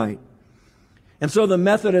one night. And so the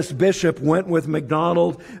Methodist bishop went with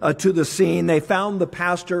MacDonald to the scene. They found the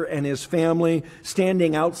pastor and his family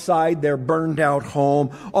standing outside their burned out home.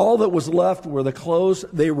 All that was left were the clothes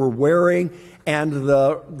they were wearing and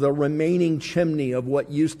the remaining chimney of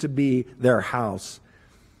what used to be their house.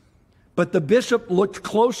 But the bishop looked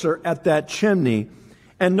closer at that chimney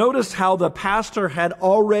and noticed how the pastor had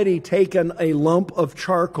already taken a lump of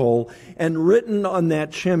charcoal and written on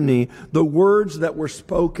that chimney the words that were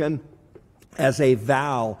spoken as a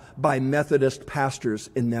vow by Methodist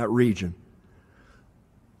pastors in that region.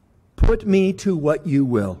 Put me to what you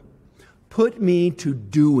will. Put me to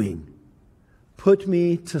doing. Put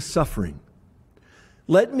me to suffering.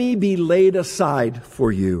 Let me be laid aside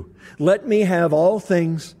for you. Let me have all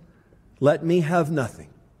things. Let me have nothing.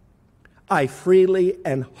 I freely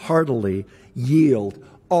and heartily yield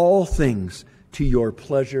all things to your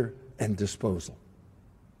pleasure and disposal.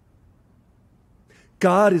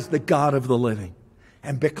 God is the God of the living.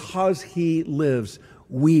 And because He lives,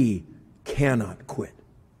 we cannot quit.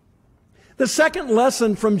 The second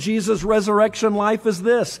lesson from Jesus' resurrection life is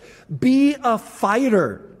this: be a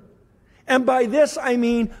fighter. And by this I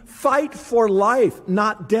mean fight for life,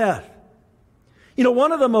 not death. You know,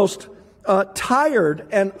 one of the most tired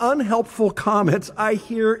and unhelpful comments I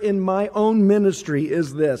hear in my own ministry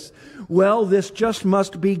is this: well, this just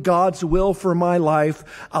must be God's will for my life.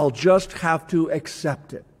 I'll just have to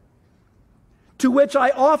accept it. To which I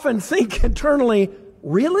often think internally,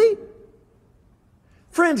 really?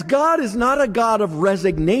 Friends, God is not a God of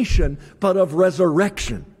resignation, but of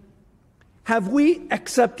resurrection. Have we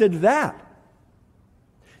accepted that?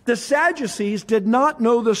 The Sadducees did not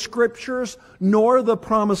know the Scriptures nor the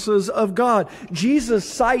promises of God. Jesus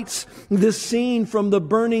cites this scene from the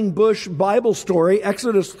burning bush Bible story,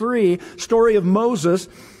 Exodus 3, story of Moses.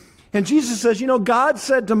 And Jesus says, God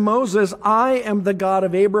said to Moses, I am the God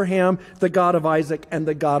of Abraham, the God of Isaac, and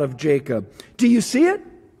the God of Jacob. Do you see it?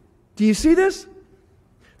 Do you see this?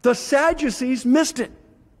 The Sadducees missed it.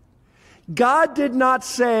 God did not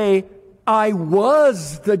say, I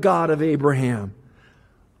was the God of Abraham.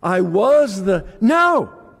 No,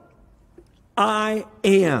 I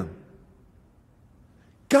am.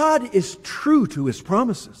 God is true to His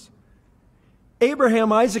promises.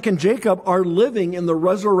 Abraham, Isaac, and Jacob are living in the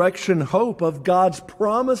resurrection hope of God's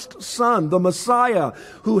promised Son, the Messiah,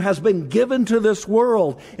 who has been given to this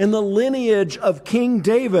world in the lineage of King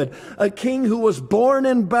David, a king who was born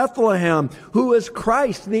in Bethlehem, who is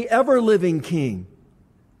Christ, the ever-living King.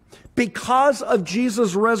 Because of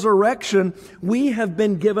Jesus' resurrection, we have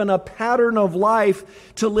been given a pattern of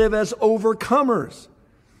life to live as overcomers.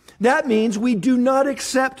 That means we do not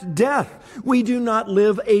accept death. We do not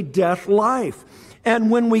live a death life.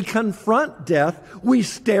 And when we confront death, we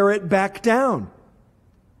stare it back down.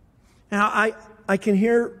 Now, I can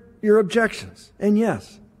hear your objections. And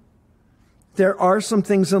yes, there are some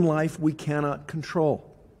things in life we cannot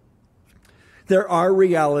control. There are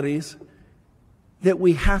realities that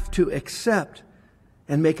we have to accept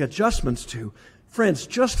and make adjustments to. Friends,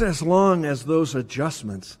 just as long as those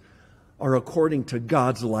adjustments are according to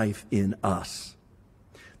God's life in us.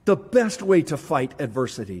 The best way to fight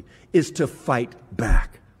adversity is to fight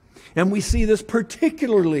back. And we see this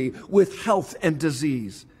particularly with health and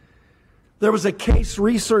disease. There was a cancer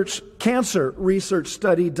research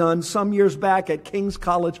study done some years back at King's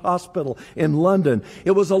College Hospital in London.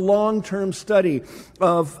 It was a long-term study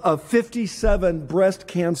of 57 breast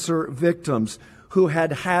cancer victims who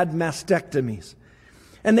had had mastectomies.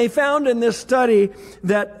 And they found in this study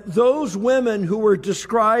that those women who were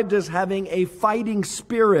described as having a fighting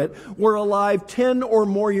spirit were alive 10 or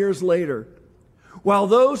more years later, while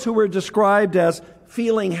those who were described as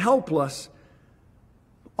feeling helpless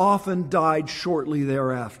often died shortly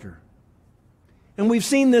thereafter. And we've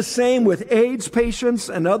seen this same with AIDS patients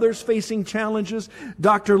and others facing challenges.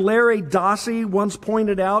 Dr. Larry Dossey once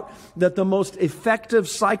pointed out that the most effective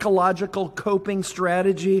psychological coping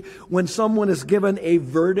strategy when someone is given a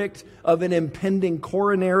verdict of an impending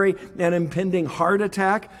coronary and impending heart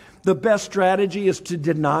attack, the best strategy is to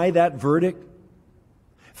deny that verdict,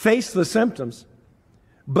 face the symptoms,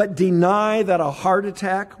 but deny that a heart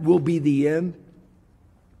attack will be the end.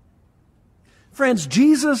 Friends,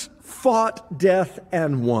 Jesus fought death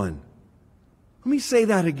and won. Let me say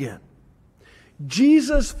that again.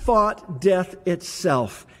 Jesus fought death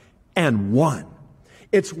itself and won.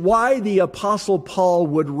 It's why the Apostle Paul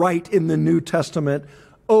would write in the New Testament,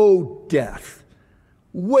 "O death,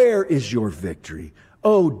 where is your victory?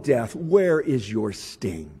 O death, where is your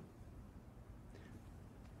sting?"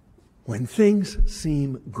 When things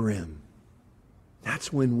seem grim,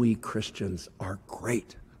 that's when we Christians are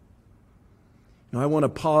great. Now, I want to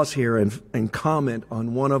pause here and comment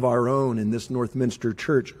on one of our own in this Northminster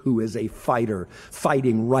church who is a fighter,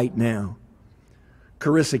 fighting right now.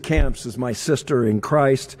 Carissa Camps is my sister in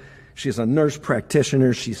Christ. She's a nurse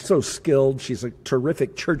practitioner. She's so skilled. She's a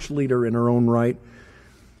terrific church leader in her own right.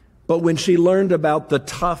 But when she learned about the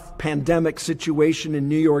tough pandemic situation in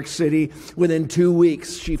New York City, within 2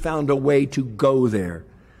 weeks, she found a way to go there,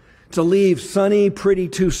 to leave sunny, pretty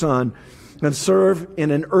Tucson and serve in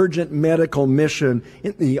an urgent medical mission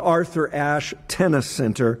in the Arthur Ashe Tennis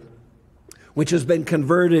Center, which has been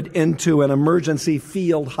converted into an emergency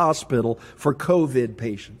field hospital for COVID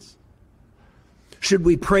patients. Should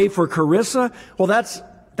we pray for Carissa? Well,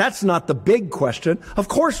 that's not the big question. Of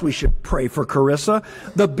course we should pray for Carissa.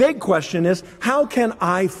 The big question is, how can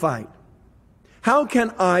I fight? How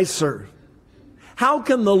can I serve? How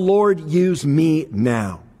can the Lord use me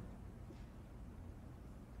now?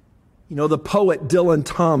 You know, the poet Dylan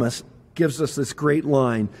Thomas gives us this great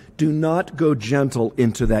line, "Do not go gentle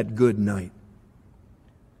into that good night."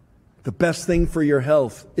 The best thing for your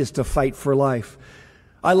health is to fight for life.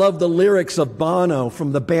 I love the lyrics of Bono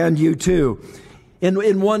from the band U2.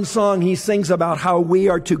 In one song, he sings about how we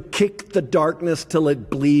are to kick the darkness till it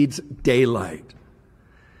bleeds daylight.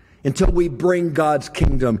 until we bring God's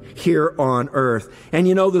kingdom here on earth. And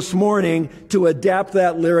you know, this morning, to adapt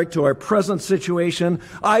that lyric to our present situation,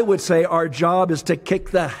 I would say our job is to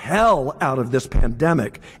kick the hell out of this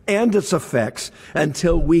pandemic and its effects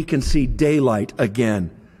until we can see daylight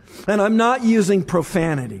again. And I'm not using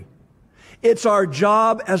profanity. It's our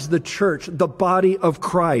job as the church, the body of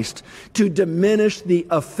Christ, to diminish the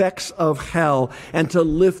effects of hell and to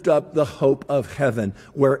lift up the hope of heaven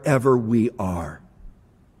wherever we are.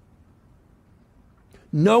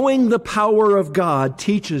 Knowing the power of God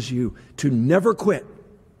teaches you to never quit.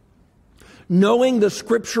 Knowing the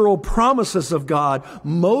scriptural promises of God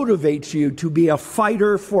motivates you to be a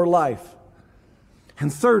fighter for life.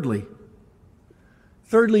 And thirdly,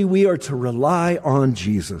 we are to rely on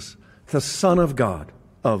Jesus, the Son of God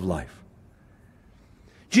of life.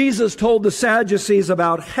 Jesus told the Sadducees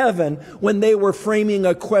about heaven when they were framing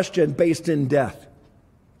a question based in death.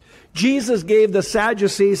 Jesus gave the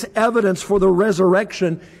Sadducees evidence for the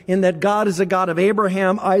resurrection in that God is a God of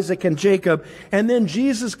Abraham, Isaac, and Jacob. And then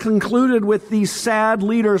Jesus concluded with these sad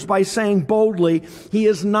leaders by saying boldly, He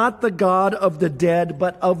is not the God of the dead,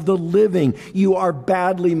 but of the living. You are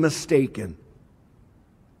badly mistaken.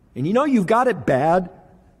 And you know you've got it bad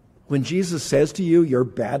when Jesus says to you, you're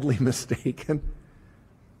badly mistaken.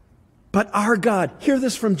 But our God, hear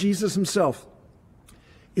this from Jesus himself,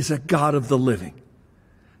 is a God of the living.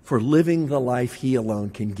 For living the life He alone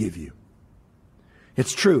can give you.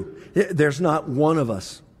 It's true. There's not one of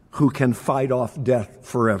us who can fight off death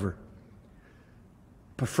forever.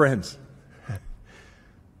 But friends,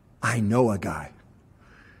 I know a guy.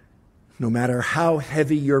 No matter how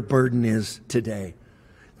heavy your burden is today,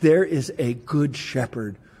 there is a good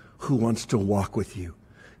shepherd who wants to walk with you,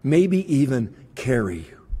 maybe even carry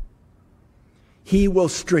you. He will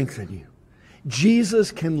strengthen you.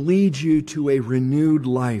 Jesus can lead you to a renewed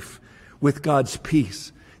life with God's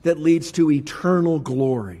peace that leads to eternal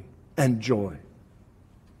glory and joy.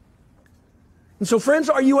 And so,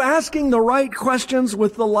 friends, are you asking the right questions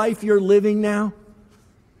with the life you're living now?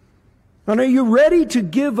 And are you ready to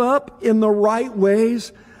give up in the right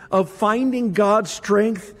ways of finding God's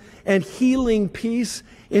strength and healing peace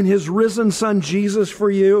in His risen Son Jesus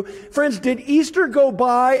for you? Friends, did Easter go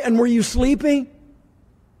by and were you sleeping?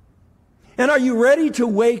 And are you ready to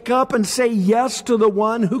wake up and say yes to the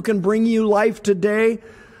one who can bring you life today,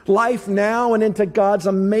 life now, and into God's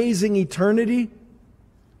amazing eternity?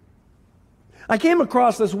 I came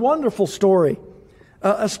across this wonderful story,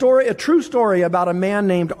 a true story about a man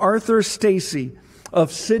named Arthur Stacey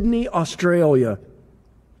of Sydney, Australia.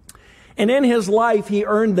 And in his life, he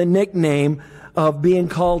earned the nickname of being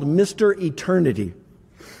called Mr. Eternity.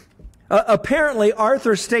 Apparently,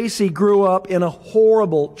 Arthur Stacey grew up in a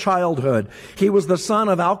horrible childhood. He was the son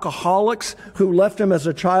of alcoholics who left him as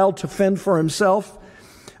a child to fend for himself.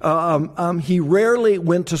 He rarely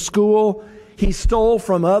went to school. He stole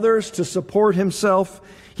from others to support himself.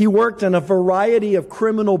 He worked in a variety of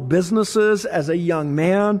criminal businesses as a young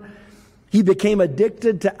man. He became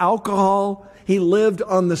addicted to alcohol. He lived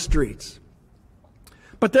on the streets.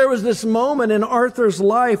 But there was this moment in Arthur's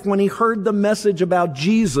life when he heard the message about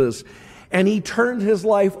Jesus, and he turned his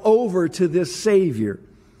life over to this Savior.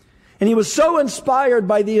 And he was so inspired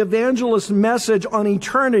by the evangelist's message on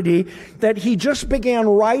eternity that he just began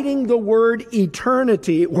writing the word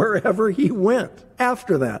eternity wherever he went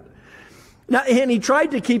after that. Now, and he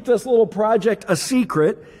tried to keep this little project a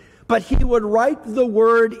secret, but he would write the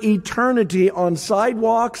word eternity on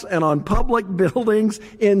sidewalks and on public buildings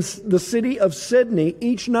in the city of Sydney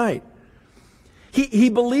each night. He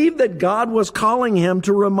believed that God was calling him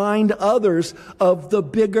to remind others of the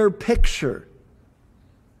bigger picture.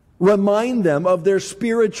 Remind them of their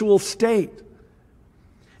spiritual state.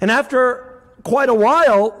 And after quite a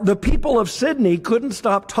while, the people of Sydney couldn't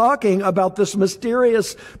stop talking about this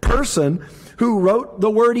mysterious person who wrote the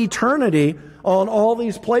word eternity on all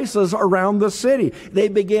these places around the city. They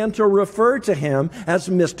began to refer to him as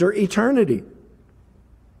Mr. Eternity.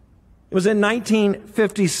 It was in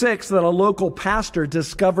 1956 that a local pastor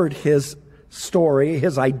discovered his story,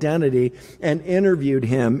 his identity, and interviewed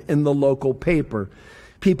him in the local paper.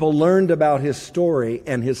 People learned about his story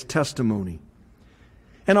and his testimony.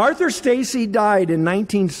 And Arthur Stacey died in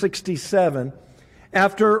 1967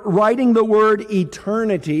 after writing the word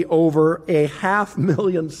eternity over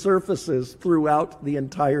 500,000 surfaces throughout the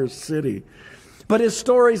entire city. But his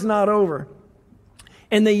story's not over.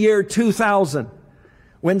 In the year 2000,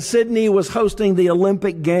 when Sydney was hosting the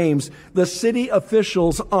Olympic Games, the city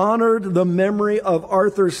officials honored the memory of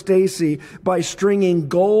Arthur Stacey by stringing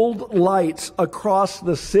gold lights across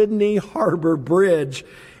the Sydney Harbour Bridge,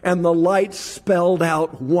 and the lights spelled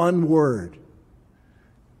out one word: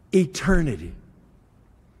 eternity.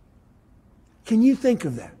 Can you think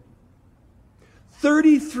of that?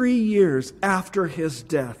 33 years after his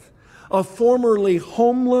death, a formerly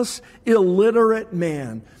homeless, illiterate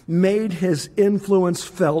man made his influence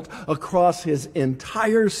felt across his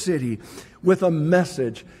entire city with a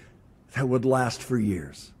message that would last for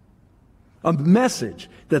years. A message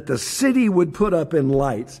that the city would put up in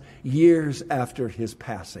lights years after his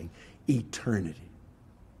passing. Eternity.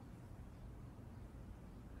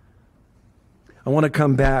 I want to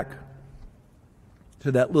come back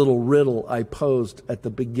to that little riddle I posed at the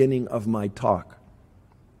beginning of my talk.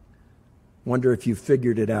 Wonder if you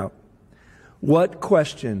figured it out. What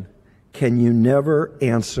question can you never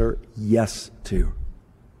answer yes to?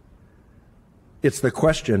 It's the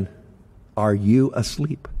question, are you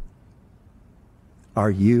asleep? Are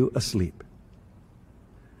you asleep?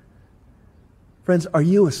 Friends, are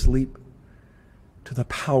you asleep to the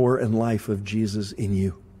power and life of Jesus in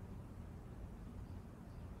you?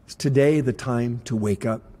 Is today the time to wake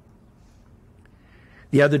up?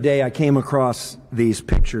 The other day I came across these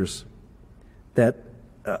pictures that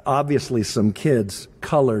obviously some kids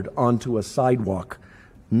colored onto a sidewalk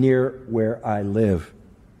near where I live.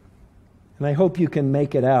 And I hope you can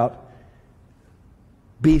make it out.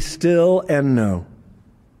 Be still and know,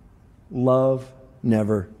 love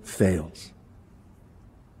never fails.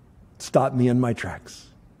 It stopped me in my tracks.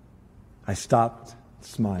 I stopped,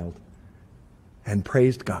 smiled, and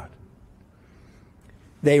praised God.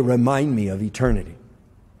 They remind me of eternity.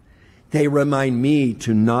 They remind me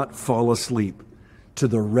to not fall asleep to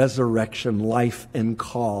the resurrection life and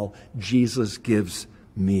call Jesus gives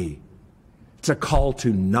me. It's a call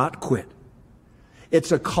to not quit.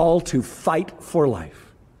 It's a call to fight for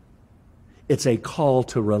life. It's a call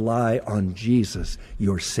to rely on Jesus,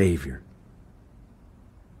 your Savior.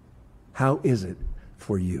 How is it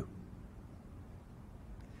for you?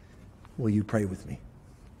 Will you pray with me?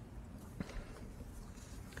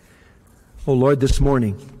 Oh Lord, this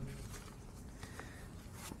morning,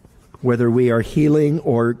 whether we are healing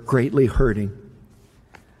or greatly hurting,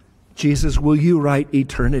 Jesus, will you write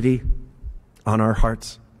eternity on our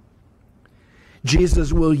hearts?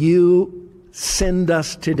 Jesus, will you send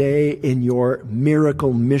us today in your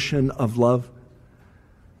miracle mission of love?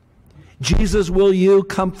 Jesus, will you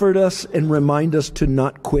comfort us and remind us to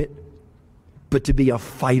not quit, but to be a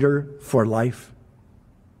fighter for life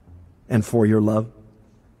and for your love?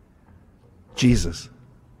 Jesus,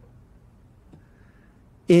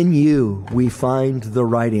 in you we find the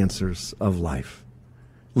right answers of life.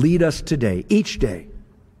 Lead us today, each day,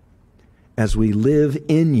 as we live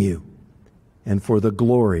in you and for the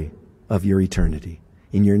glory of your eternity.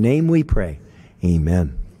 In your name we pray.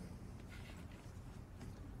 Amen.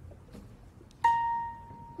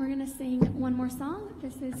 We're going to sing one more song.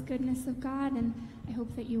 This is Goodness of God, and I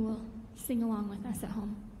hope that you will sing along with us at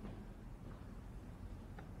home.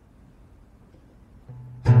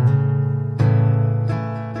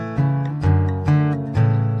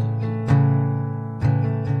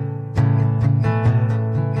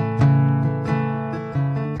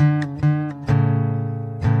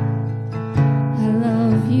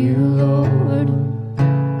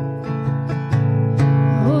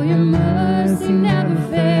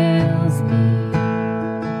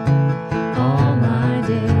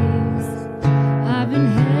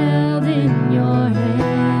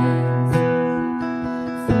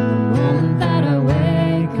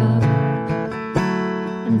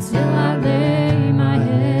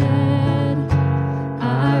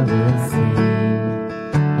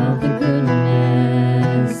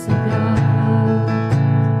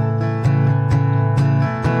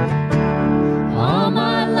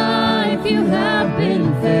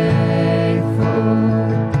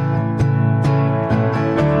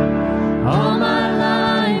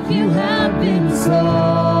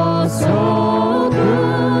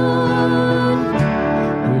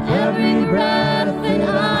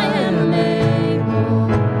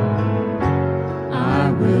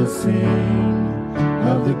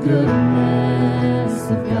 Goodness.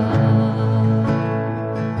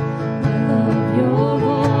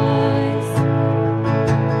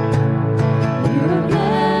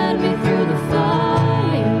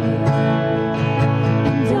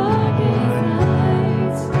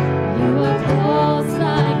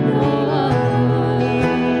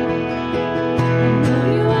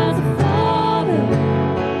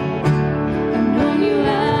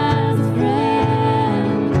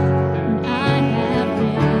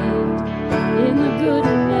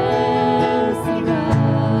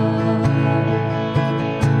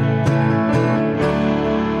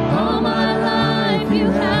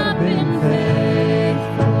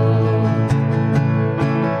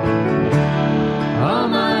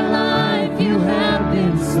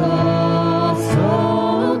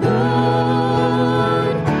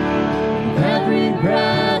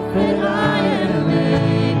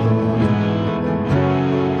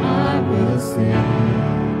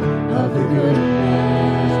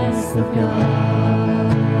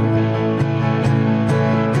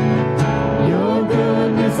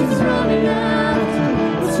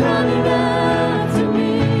 running after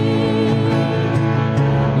me.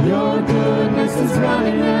 Your goodness is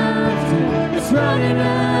running after, it's running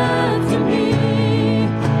after me.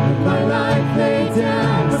 With my life laid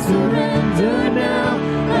down, I surrender now.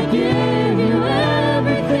 I give you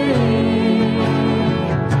everything.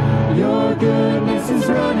 Your goodness is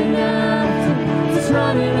running after, it's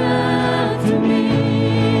running after me.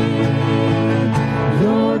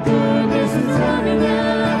 Your goodness is running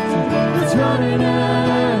after, it's running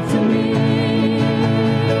after me.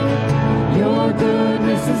 Your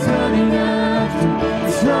goodness is running after,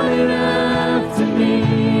 it's running after me.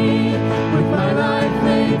 With my life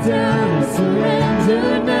laid down, I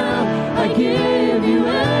surrender now. I give you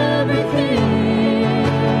everything.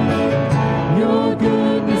 Your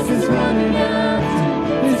goodness is running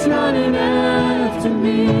after, it's running after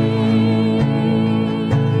me.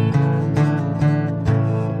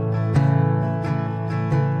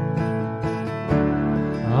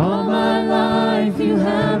 All my life you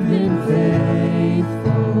have been faithful.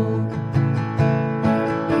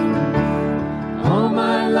 All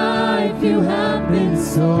my life you have been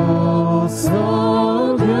so,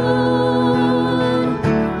 so good.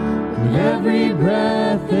 With every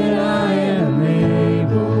breath that I am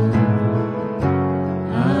able,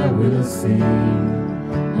 I will sing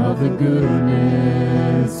of the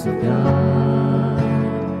goodness of God.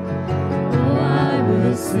 Oh, I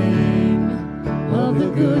will sing of the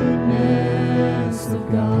goodness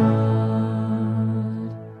of God.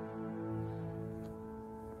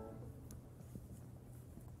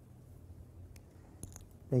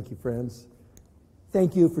 Thank you, friends.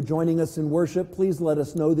 Thank you for joining us in worship. Please let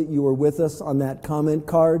us know that you were with us on that comment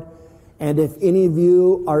card. And if any of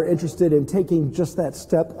you are interested in taking just that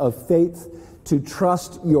step of faith to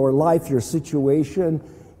trust your life, your situation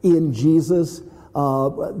in Jesus,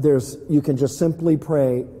 you can just simply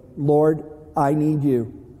pray, Lord, I need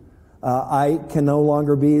you. I can no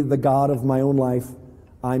longer be the God of my own life.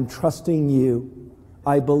 I'm trusting you.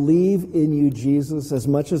 I believe in you, Jesus, as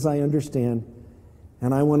much as I understand.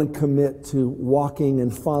 And I want to commit to walking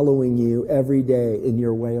and following you every day in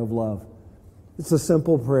your way of love. It's a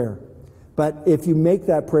simple prayer. But if you make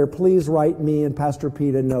that prayer, please write me and Pastor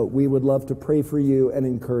Pete a note. We would love to pray for you and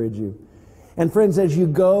encourage you. And friends, as you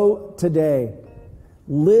go today,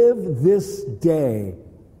 live this day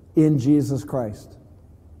in Jesus Christ.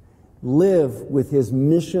 Live with his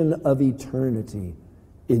mission of eternity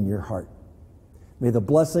in your heart. May the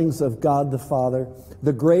blessings of God the Father,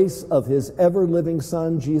 the grace of his ever-living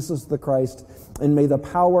Son, Jesus the Christ, and may the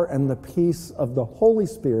power and the peace of the Holy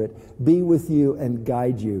Spirit be with you and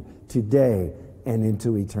guide you today and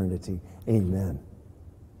into eternity. Amen.